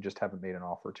process that you just haven't made an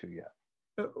offer to yet?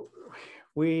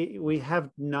 We have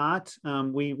not.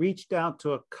 We reached out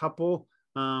to a couple.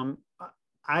 Luckily,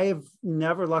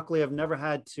 I've never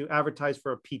had to advertise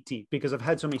for a PT because I've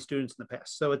had so many students in the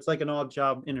past. So it's like an all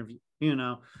job interview,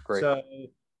 Great. So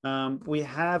we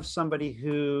have somebody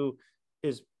who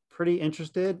is pretty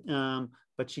interested,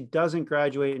 but she doesn't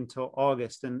graduate until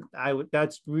August. And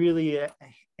that's really a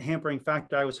hampering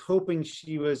factor. I was hoping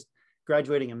she was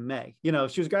graduating in May.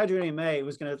 If she was graduating in May, it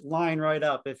was going to line right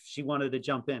up if she wanted to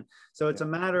jump in. So it's a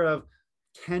matter of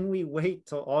can we wait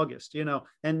till August?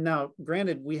 And now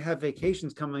granted, we have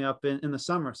vacations coming up in the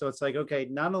summer. So it's like, okay,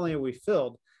 not only are we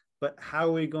filled, but how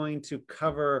are we going to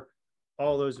cover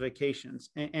all those vacations?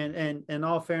 And in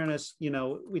all fairness,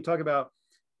 we talk about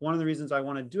one of the reasons I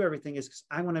want to do everything is because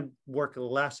I want to work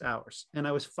less hours. And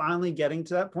I was finally getting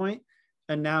to that point.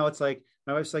 And now it's like,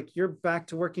 my wife's like, you're back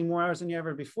to working more hours than you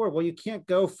ever before. Well, you can't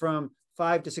go from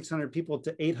 500 to 600 people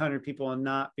to 800 people and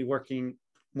not be working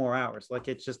more hours. Like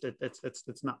it's just,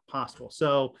 it's not possible.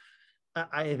 So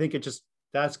I think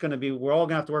that's going to be, we're all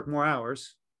going to have to work more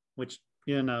hours, which,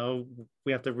 we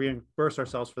have to reimburse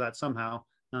ourselves for that somehow.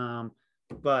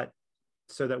 But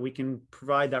so that we can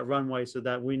provide that runway so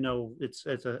that we know it's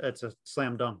a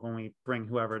slam dunk when we bring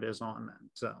whoever it is on then.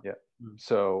 So, yeah.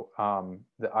 So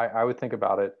I would think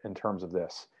about it in terms of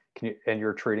this. And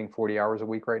you're trading 40 hours a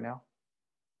week right now?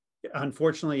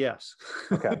 Unfortunately, yes.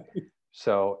 Okay.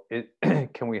 So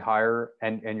can we hire,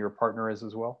 and your partner is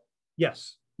as well?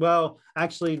 Yes. Well,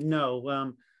 actually,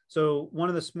 no. So one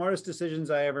of the smartest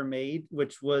decisions I ever made,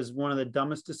 which was one of the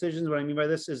dumbest decisions, what I mean by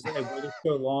this is that I waited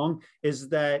so long, is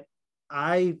that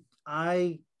I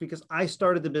because I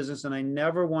started the business and I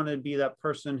never wanted to be that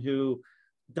person who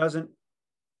that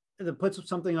puts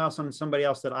something else on somebody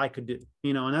else that I could do,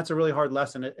 and that's a really hard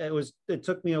lesson. It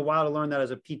took me a while to learn that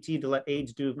as a PT, to let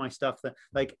aides do my stuff, that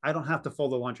like, I don't have to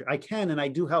fold the laundry. I can, and I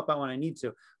do help out when I need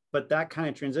to, but that kind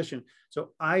of transition. So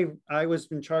I was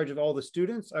in charge of all the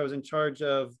students. I was in charge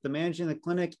of the managing the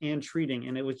clinic and treating,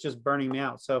 and it was just burning me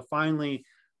out. So finally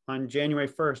on January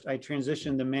 1st, I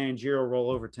transitioned the managerial role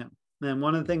over to him. And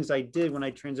one of the things I did when I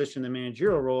transitioned the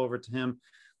managerial role over to him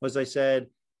was I said,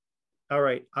 all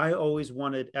right, I always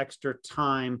wanted extra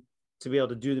time to be able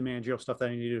to do the managerial stuff that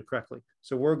I need to do correctly.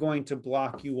 So we're going to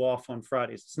block you off on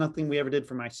Fridays. It's nothing we ever did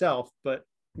for myself, but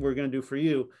we're going to do for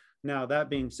you. Now, that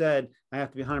being said, I have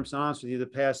to be 100% honest with you. The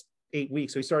past 8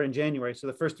 weeks, so we started in January. So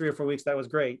the first 3 or 4 weeks, that was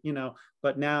great,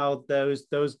 but now those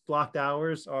blocked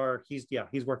hours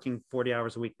he's working 40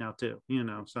 hours a week now too,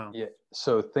 so. Yeah.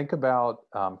 So think about,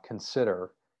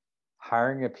 consider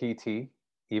hiring a PT,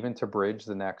 even to bridge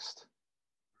the next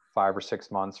 5 or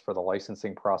 6 months for the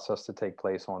licensing process to take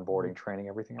place, onboarding, training,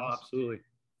 everything else. Absolutely.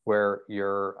 Where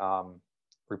you're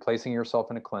replacing yourself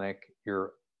in a clinic,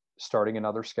 you're starting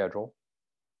another schedule,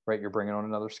 right? You're bringing on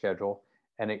another schedule,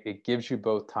 and it gives you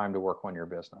both time to work on your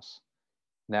business.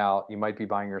 Now, you might be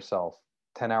buying yourself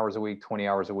 10 hours a week, 20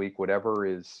 hours a week, whatever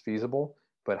is feasible,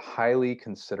 but highly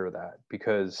consider that,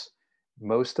 because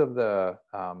most of the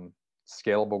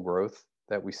scalable growth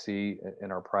that we see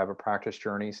in our private practice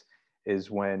journeys is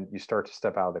when you start to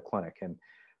step out of the clinic. And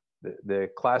the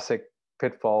classic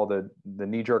pitfall, the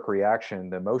knee-jerk reaction,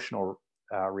 the emotional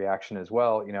reaction as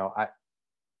well,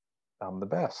 I'm the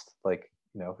best. Like,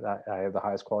 I have the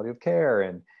highest quality of care,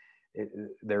 and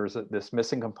there's this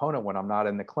missing component when I'm not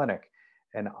in the clinic.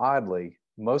 And oddly,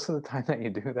 most of the time that you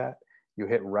do that, you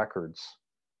hit records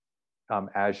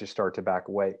as you start to back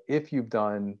away, if you've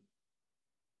done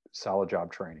solid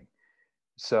job training.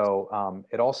 So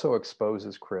it also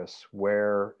exposes, Chris,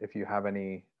 where if you have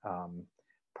any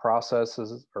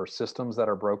processes or systems that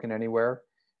are broken anywhere,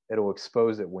 it'll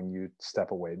expose it when you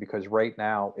step away. Because right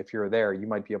now, if you're there, you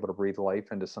might be able to breathe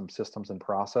life into some systems and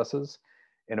processes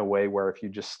in a way where if you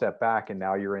just step back and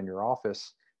now you're in your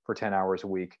office for 10 hours a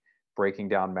week, breaking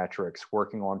down metrics,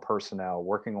 working on personnel,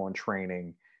 working on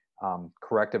training,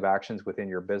 corrective actions within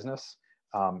your business,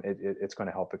 it's going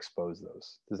to help expose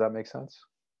those. Does that make sense?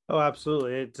 Oh,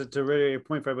 absolutely. To really your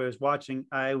point for everybody who's watching,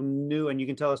 I knew, and you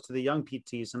can tell this to the young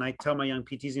PTs, and I tell my young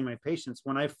PTs and my patients,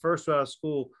 when I first got out of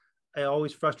school, it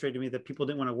always frustrated me that people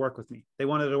didn't want to work with me. They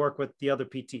wanted to work with the other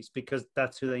PTs because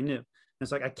that's who they knew. And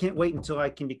it's like, I can't wait until I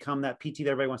can become that PT that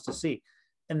everybody wants to see.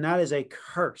 And that is a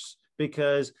curse,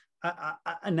 because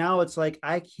now it's like,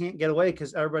 I can't get away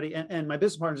because everybody, and my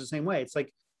business partners the same way. It's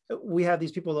like, we have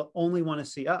these people that only want to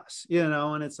see us,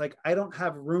 and it's like, I don't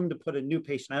have room to put a new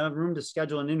patient. I don't have room to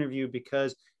schedule an interview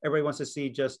because everybody wants to see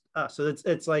just us. So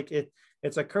it's like,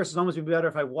 it's a curse. It's almost be better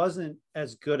if I wasn't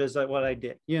as good as what I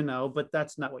did, but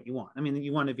that's not what you want. I mean,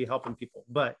 you want to be helping people,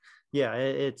 but yeah,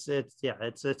 it's a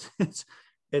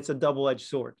double-edged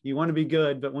sword. You want to be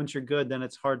good, but once you're good, then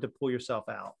it's hard to pull yourself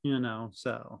out,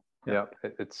 so. Yeah,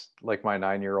 it's like my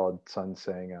 9-year-old son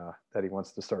saying that he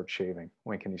wants to start shaving.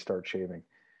 When can you start shaving?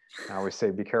 I always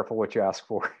say, be careful what you ask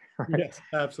for. Right? Yes,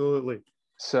 absolutely.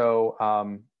 So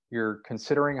you're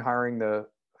considering hiring the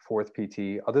 4th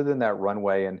PT. Other than that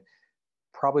runway, and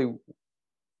probably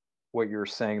what you're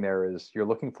saying there is you're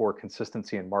looking for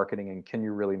consistency in marketing, and can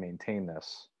you really maintain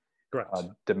this Correct.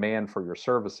 demand for your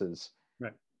services?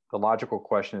 Right. The logical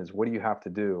question is, what do you have to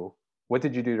do what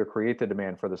did you do to create the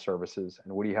demand for the services,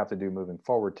 and what do you have to do moving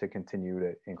forward to continue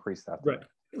to increase that demand?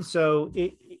 Right. So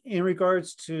in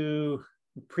regards to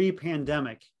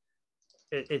pre-pandemic,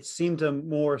 it seemed a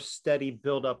more steady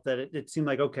build up that it seemed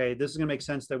like, okay, this is going to make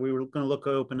sense that we were going to look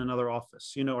to open another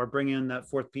office, or bring in that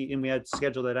fourth P, and we had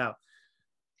scheduled that out.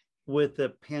 With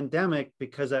the pandemic,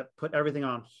 because that put everything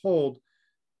on hold,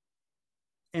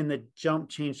 and the jump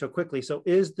changed so quickly. So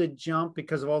is the jump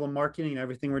because of all the marketing and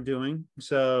everything we're doing?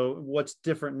 So what's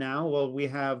different now? Well, we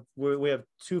have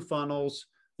two funnels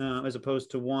as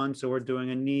opposed to one. So we're doing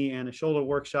a knee and a shoulder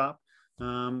workshop.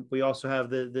 We also have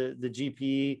the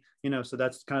GPE, so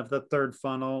that's kind of the third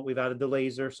funnel. We've added the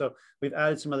laser. So we've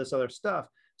added some of this other stuff.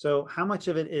 So how much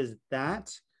of it is that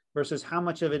versus how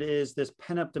much of it is this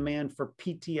pent-up demand for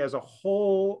PT as a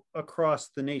whole across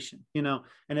the nation,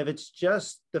 and if it's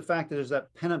just the fact that there's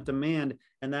that pent-up demand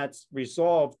and that's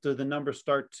resolved, do the numbers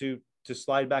start to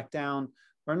slide back down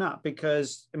or not?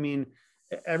 Because I mean,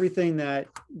 everything that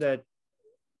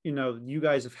you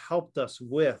guys have helped us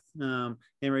with in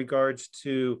regards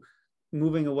to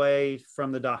moving away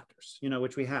from the doctors,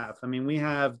 which we have. I mean, we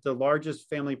have the largest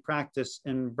family practice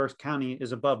in Berks County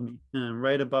is above me,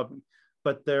 right above me,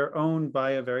 but they're owned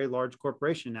by a very large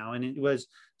corporation now. And it was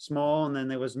small, and then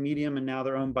there was medium, and now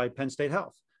they're owned by Penn State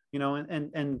Health,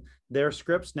 and their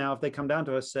scripts now, if they come down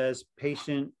to us, says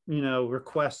patient,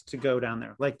 request to go down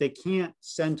there. Like, they can't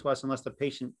send to us unless the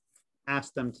patient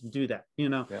asks them to do that.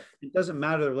 Yep. It doesn't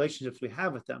matter the relationships we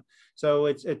have with them. So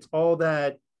it's all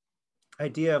that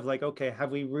idea of like, okay, have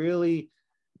we really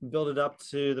built it up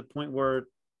to the point where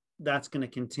that's going to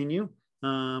continue?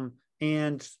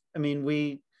 And I mean,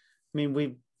 we've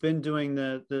been doing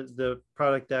the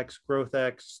Product X, Growth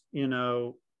X,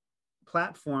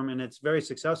 platform, and it's very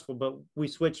successful, but we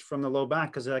switched from the low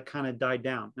back because that kind of died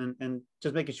down, and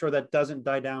just making sure that doesn't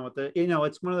die down with the,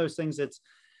 it's one of those things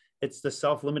it's the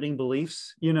self-limiting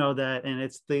beliefs, that, and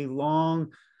it's the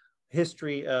long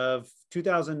history of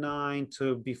 2009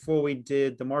 to before we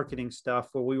did the marketing stuff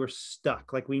where we were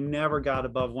stuck. Like, we never got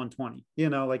above 120,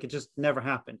 like it just never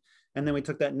happened. And then we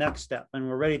took that next step, and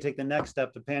we're ready to take the next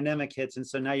step. The pandemic hits. And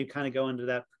so now you kind of go into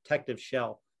that protective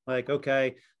shell. Like,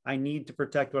 okay, I need to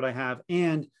protect what I have.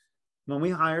 And when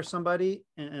we hire somebody,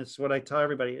 and it's what I tell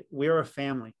everybody, we're a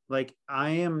family. Like,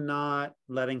 I am not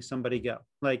letting somebody go.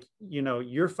 Like,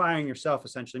 you're firing yourself,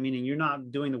 essentially, meaning you're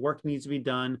not doing the work that needs to be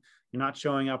done. You're not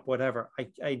showing up, whatever.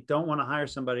 I don't want to hire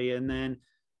somebody, and then,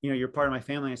 you're part of my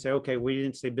family. I say, okay, we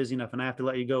didn't stay busy enough, and I have to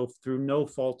let you go through no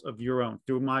fault of your own,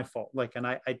 through my fault. Like, and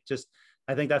I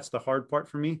think that's the hard part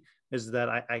for me, is that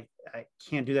I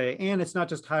can't do that. And it's not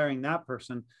just hiring that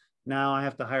person. Now I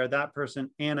have to hire that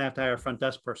person, and I have to hire a front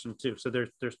desk person too. So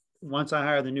there's once I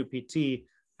hire the new PT,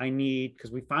 I need,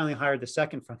 because we finally hired the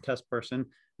second front desk person,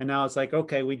 and now it's like,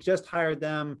 okay, we just hired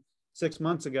them 6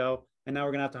 months ago, and now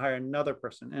we're gonna have to hire another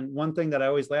person. And one thing that I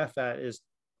always laugh at is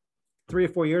 3 or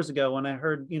 4 years ago when I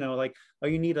heard, like, oh,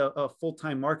 you need a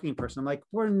full-time marketing person. I'm like,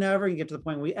 we're never gonna get to the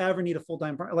point we ever need a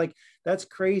full-time like, that's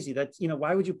crazy. That's,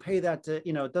 why would you pay that to,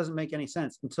 it doesn't make any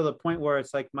sense, until the point where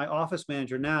it's like my office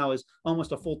manager now is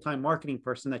almost a full-time marketing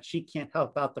person that she can't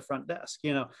help out the front desk.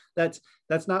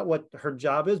 That's not what her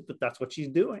job is, but that's what she's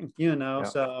doing, Yeah.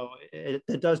 So it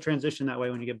does transition that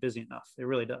way when you get busy enough. It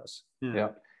really does.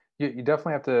 Yeah. You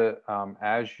definitely have to,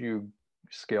 as you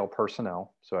scale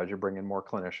personnel, so as you bring in more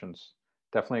clinicians,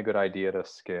 definitely a good idea to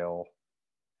scale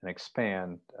and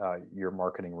expand your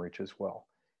marketing reach as well.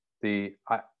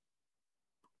 All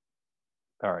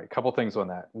right, a couple things on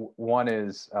that. One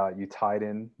is you tied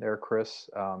in there, Chris.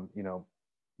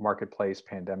 Marketplace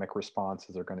pandemic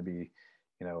responses are going to be,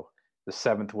 the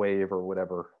seventh wave or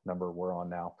whatever number we're on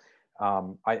now.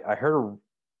 I heard an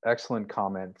excellent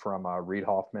comment from Reid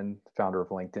Hoffman, founder of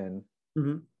LinkedIn,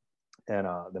 mm-hmm. and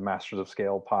the Masters of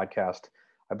Scale podcast.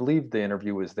 I believe the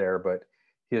interview was there, but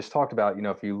he has talked about,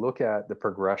 if you look at the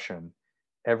progression,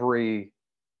 every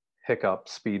hiccup,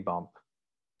 speed bump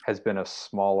has been a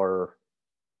smaller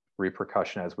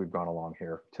repercussion as we've gone along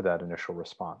here to that initial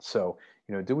response. So,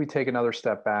 do we take another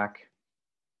step back?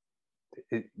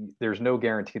 There's no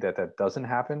guarantee that that doesn't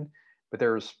happen, but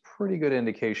there's pretty good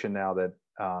indication now that,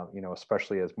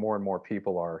 especially as more and more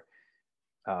people are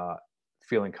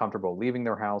feeling comfortable leaving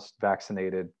their house,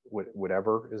 vaccinated,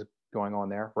 whatever is going on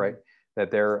there, right? That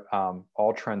they're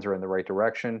all trends are in the right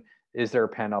direction. Is there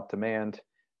pent-up demand?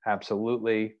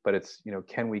 Absolutely, but it's,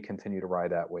 can we continue to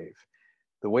ride that wave?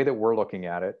 The way that we're looking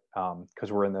at it,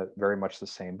 because we're in the very much the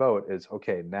same boat, is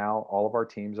okay. Now all of our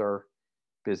teams are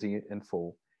busy and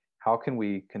full. How can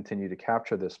we continue to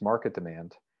capture this market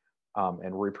demand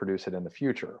and reproduce it in the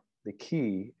future? The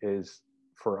key is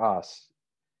for us.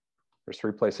 There's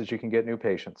 3 places you can get new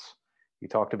patients. You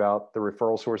talked about the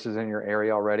referral sources in your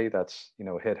area already. That's,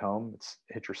 hit home. It's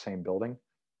hit your same building,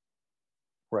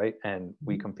 right? And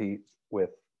we compete with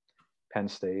Penn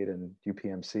State and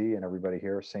UPMC and everybody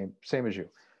here, same as you.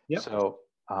 Yep. So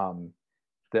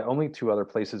the only two other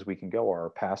places we can go are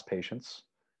past patients.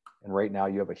 And right now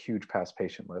you have a huge past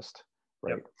patient list,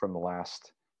 right? Yep. From the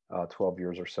last 12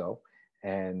 years or so.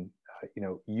 And,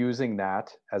 using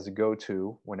that as a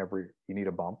go-to whenever you need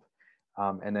a bump.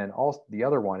 And then also the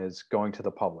other one is going to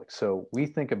the public. So we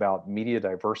think about media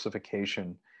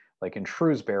diversification, like in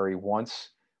Shrewsbury, once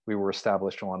we were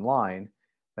established online,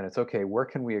 then it's okay, where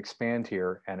can we expand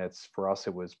here? And for us,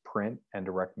 it was print and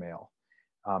direct mail.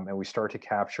 And we start to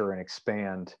capture and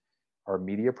expand our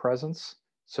media presence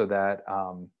so that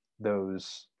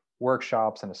those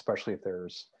workshops, and especially if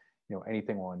there's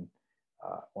anything on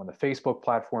the Facebook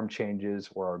platform changes,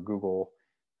 or our Google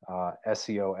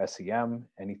SEO, SEM,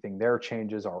 anything there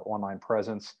changes, our online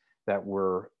presence, that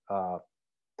we're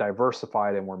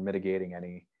diversified and we're mitigating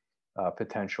any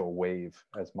potential wave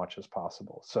as much as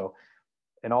possible. So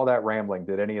in all that rambling,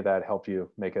 did any of that help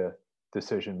you make a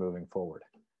decision moving forward?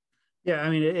 Yeah, I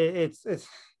mean, it's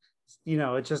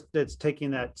it's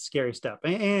taking that scary step.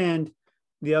 And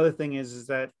the other thing is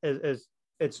that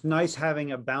it's nice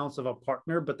having a balance of a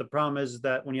partner, but the problem is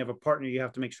that when you have a partner, you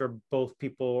have to make sure both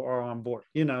people are on board,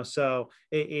 so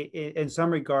in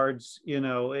some regards,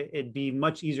 it'd be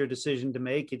much easier decision to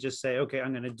make. You just say, okay,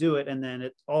 I'm going to do it. And then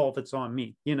all of it's on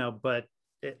me, but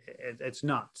it's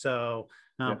not. So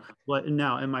but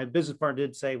now, and my business partner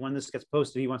did say when this gets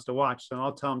posted, he wants to watch. So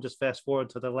I'll tell him just fast forward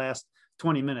to the last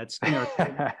 20 minutes,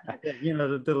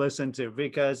 to listen to,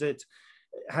 because it's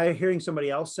hearing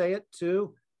somebody else say it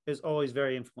too is always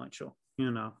very influential,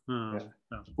 So.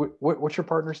 What's your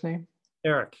partner's name?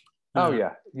 Eric. Oh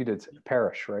yeah. You did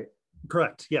Parrish, right?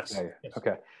 Correct. Yes. Yeah. Yes.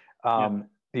 Okay.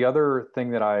 The other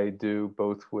thing that I do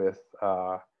both with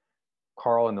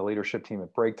Carl and the leadership team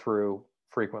at Breakthrough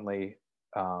frequently,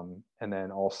 and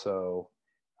then also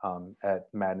at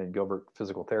Madden and Gilbert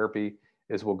Physical Therapy,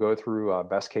 is we'll go through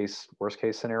best case, worst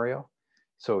case scenario.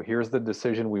 So here's the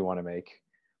decision we want to make.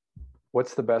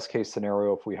 What's the best case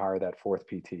scenario if we hire that fourth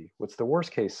PT? What's the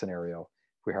worst case scenario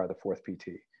if we hire the fourth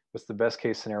PT? What's the best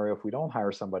case scenario if we don't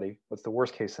hire somebody? What's the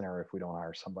worst case scenario if we don't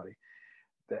hire somebody?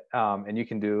 And you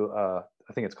can do, I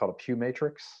think it's called a Pew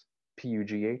matrix,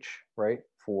 PUGH, right?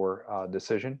 For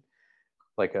decision,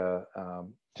 like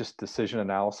just decision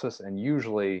analysis. And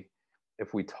usually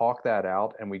if we talk that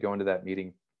out and we go into that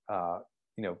meeting,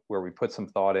 where we put some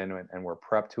thought in and we're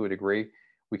prepped to a degree,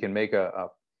 we can make a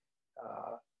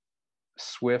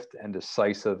swift and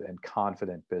decisive and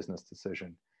confident business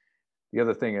decision. The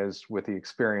other thing is, with the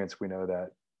experience, we know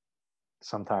that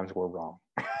sometimes we're wrong,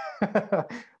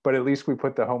 but at least we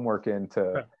put the homework in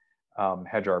to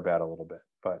hedge our bet a little bit.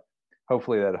 But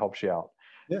hopefully that helps you out.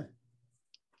 Yeah.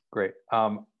 Great.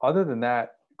 Other than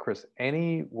that, Chris,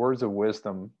 any words of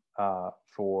wisdom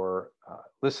for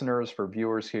listeners, for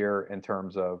viewers here in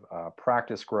terms of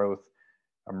practice growth,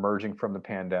 emerging from the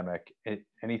pandemic,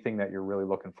 anything that you're really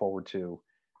looking forward to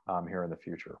here in the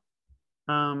future?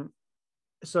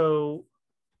 So,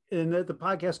 and the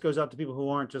podcast goes out to people who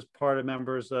aren't just part of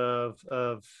members of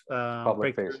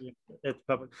public face. It's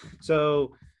public.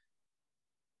 So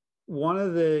one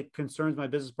of the concerns my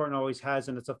business partner always has,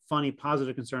 and it's a funny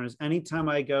positive concern, is anytime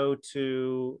I go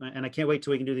to, and I can't wait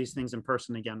till we can do these things in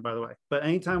person again, by the way, but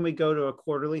anytime we go to a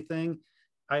quarterly thing,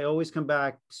 I always come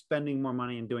back spending more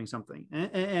money and doing something.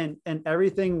 And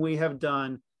everything we have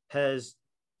done has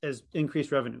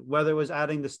increased revenue, whether it was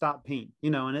adding the stop pain,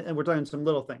 and we're talking some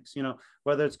little things,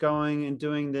 whether it's going and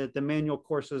doing the manual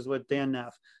courses with Dan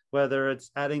Neff, whether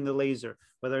it's adding the laser,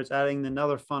 whether it's adding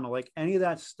another funnel, like any of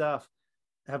that stuff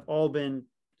have all been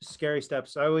scary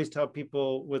steps. I always tell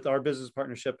people with our business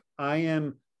partnership, I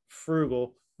am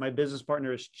frugal. My business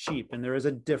partner is cheap, and there is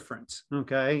a difference.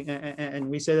 Okay. And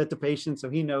we say that to patients, so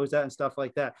he knows that and stuff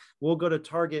like that. We'll go to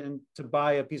Target and to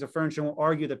buy a piece of furniture, and we'll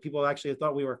argue that people actually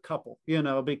thought we were a couple,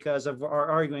 because of our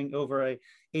arguing over a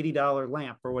 $80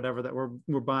 lamp or whatever that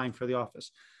we're buying for the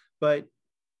office. But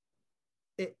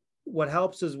what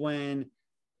helps is when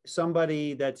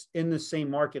somebody that's in the same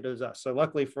market as us. So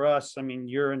luckily for us, I mean,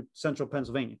 you're in central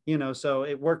Pennsylvania, so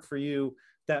it worked for you.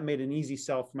 That made an easy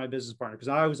sell for my business partner, because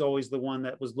I was always the one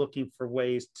that was looking for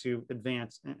ways to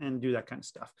advance and do that kind of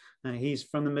stuff. And he's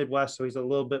from the Midwest, so he's a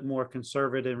little bit more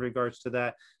conservative in regards to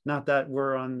that. Not that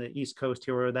we're on the East Coast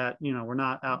here, or that, we're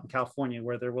not out in California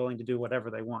where they're willing to do whatever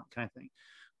they want, kind of thing.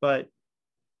 But,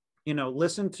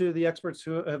 listen to the experts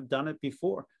who have done it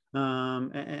before.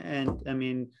 And I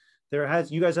mean,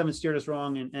 you guys haven't steered us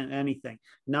wrong in anything.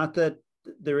 Not that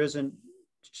there isn't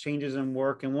changes in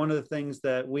work. And one of the things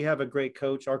that we have a great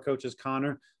coach, our coach is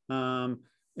Connor,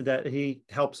 that he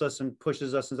helps us and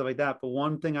pushes us and stuff like that. But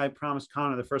one thing I promised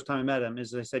Connor the first time I met him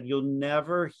is I said, you'll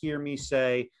never hear me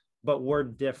say, but we're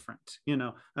different,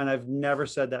 and I've never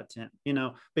said that to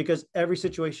him, because every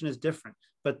situation is different,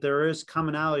 but there is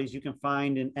commonalities you can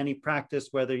find in any practice,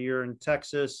 whether you're in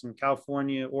Texas and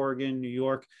California, Oregon, New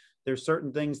York. There's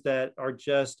certain things that are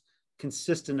just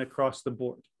consistent across the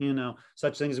board.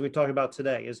 Such things as we talk about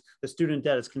today is the student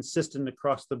debt is consistent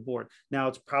across the board. Now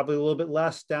it's probably a little bit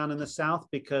less down in the South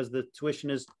because the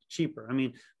tuition is cheaper. I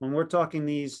mean, when we're talking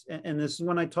these, and this is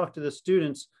when I talk to the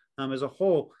students as a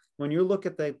whole, when you look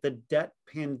at the debt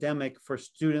pandemic for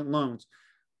student loans,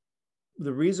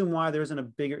 the reason why there isn't a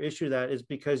bigger issue to that is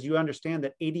because you understand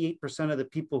that 88% of the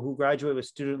people who graduate with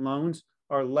student loans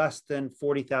are less than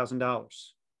 $40,000.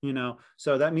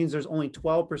 So that means there's only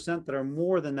 12% that are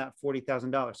more than that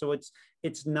 $40,000. So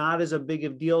it's not as a big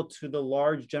of deal to the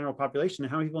large general population.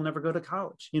 And how many people never go to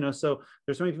college? So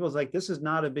there's so many people like, this is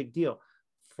not a big deal.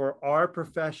 For our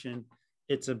profession,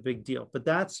 it's a big deal, but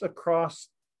that's across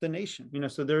the nation.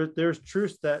 So there's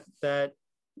truths that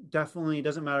definitely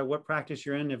doesn't matter what practice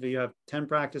you're in. If you have 10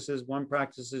 practices, one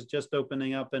practice is just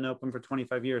opening up and open for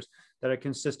 25 years, that are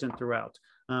consistent throughout.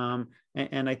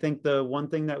 And I think the one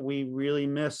thing that we really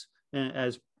miss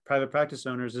as private practice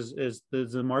owners is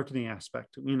the marketing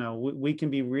aspect. We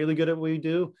can be really good at what we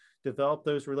do, develop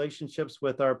those relationships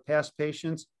with our past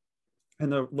patients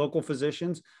and the local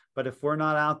physicians. But if we're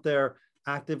not out there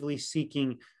actively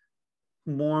seeking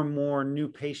more and more new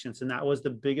patients, and that was the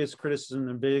biggest criticism,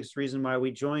 the biggest reason why we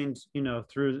joined,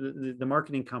 through the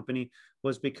marketing company,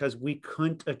 was because we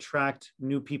couldn't attract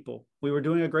new people. We were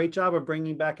doing a great job of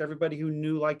bringing back everybody who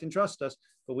knew, liked, and trusted us,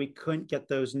 but we couldn't get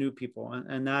those new people,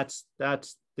 and that's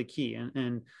the key.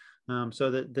 So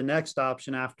the next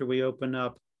option after we open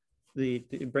up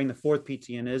bring the fourth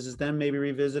PT in is then maybe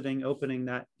revisiting opening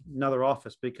that another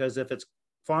office, because if it's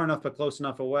far enough but close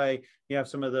enough away, you have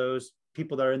some of those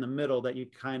people that are in the middle that you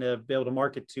kind of be able to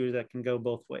market to that can go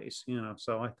both ways,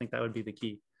 so I think that would be the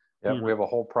key. Yeah, we have a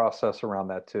whole process around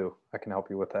that too. I can help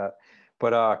you with that.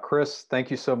 But Chris, thank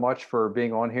you so much for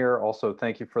being on here. Also,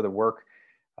 thank you for the work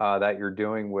that you're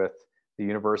doing with the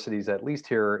universities, at least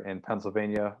here in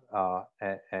Pennsylvania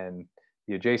and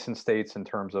the adjacent states, in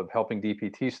terms of helping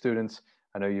DPT students.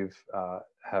 I know you've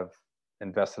have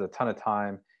invested a ton of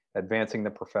time advancing the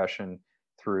profession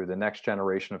through the next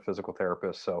generation of physical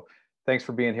therapists. So thanks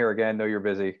for being here again. I know you're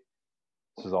busy.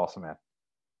 This is awesome, man.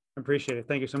 I appreciate it.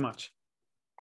 Thank you so much.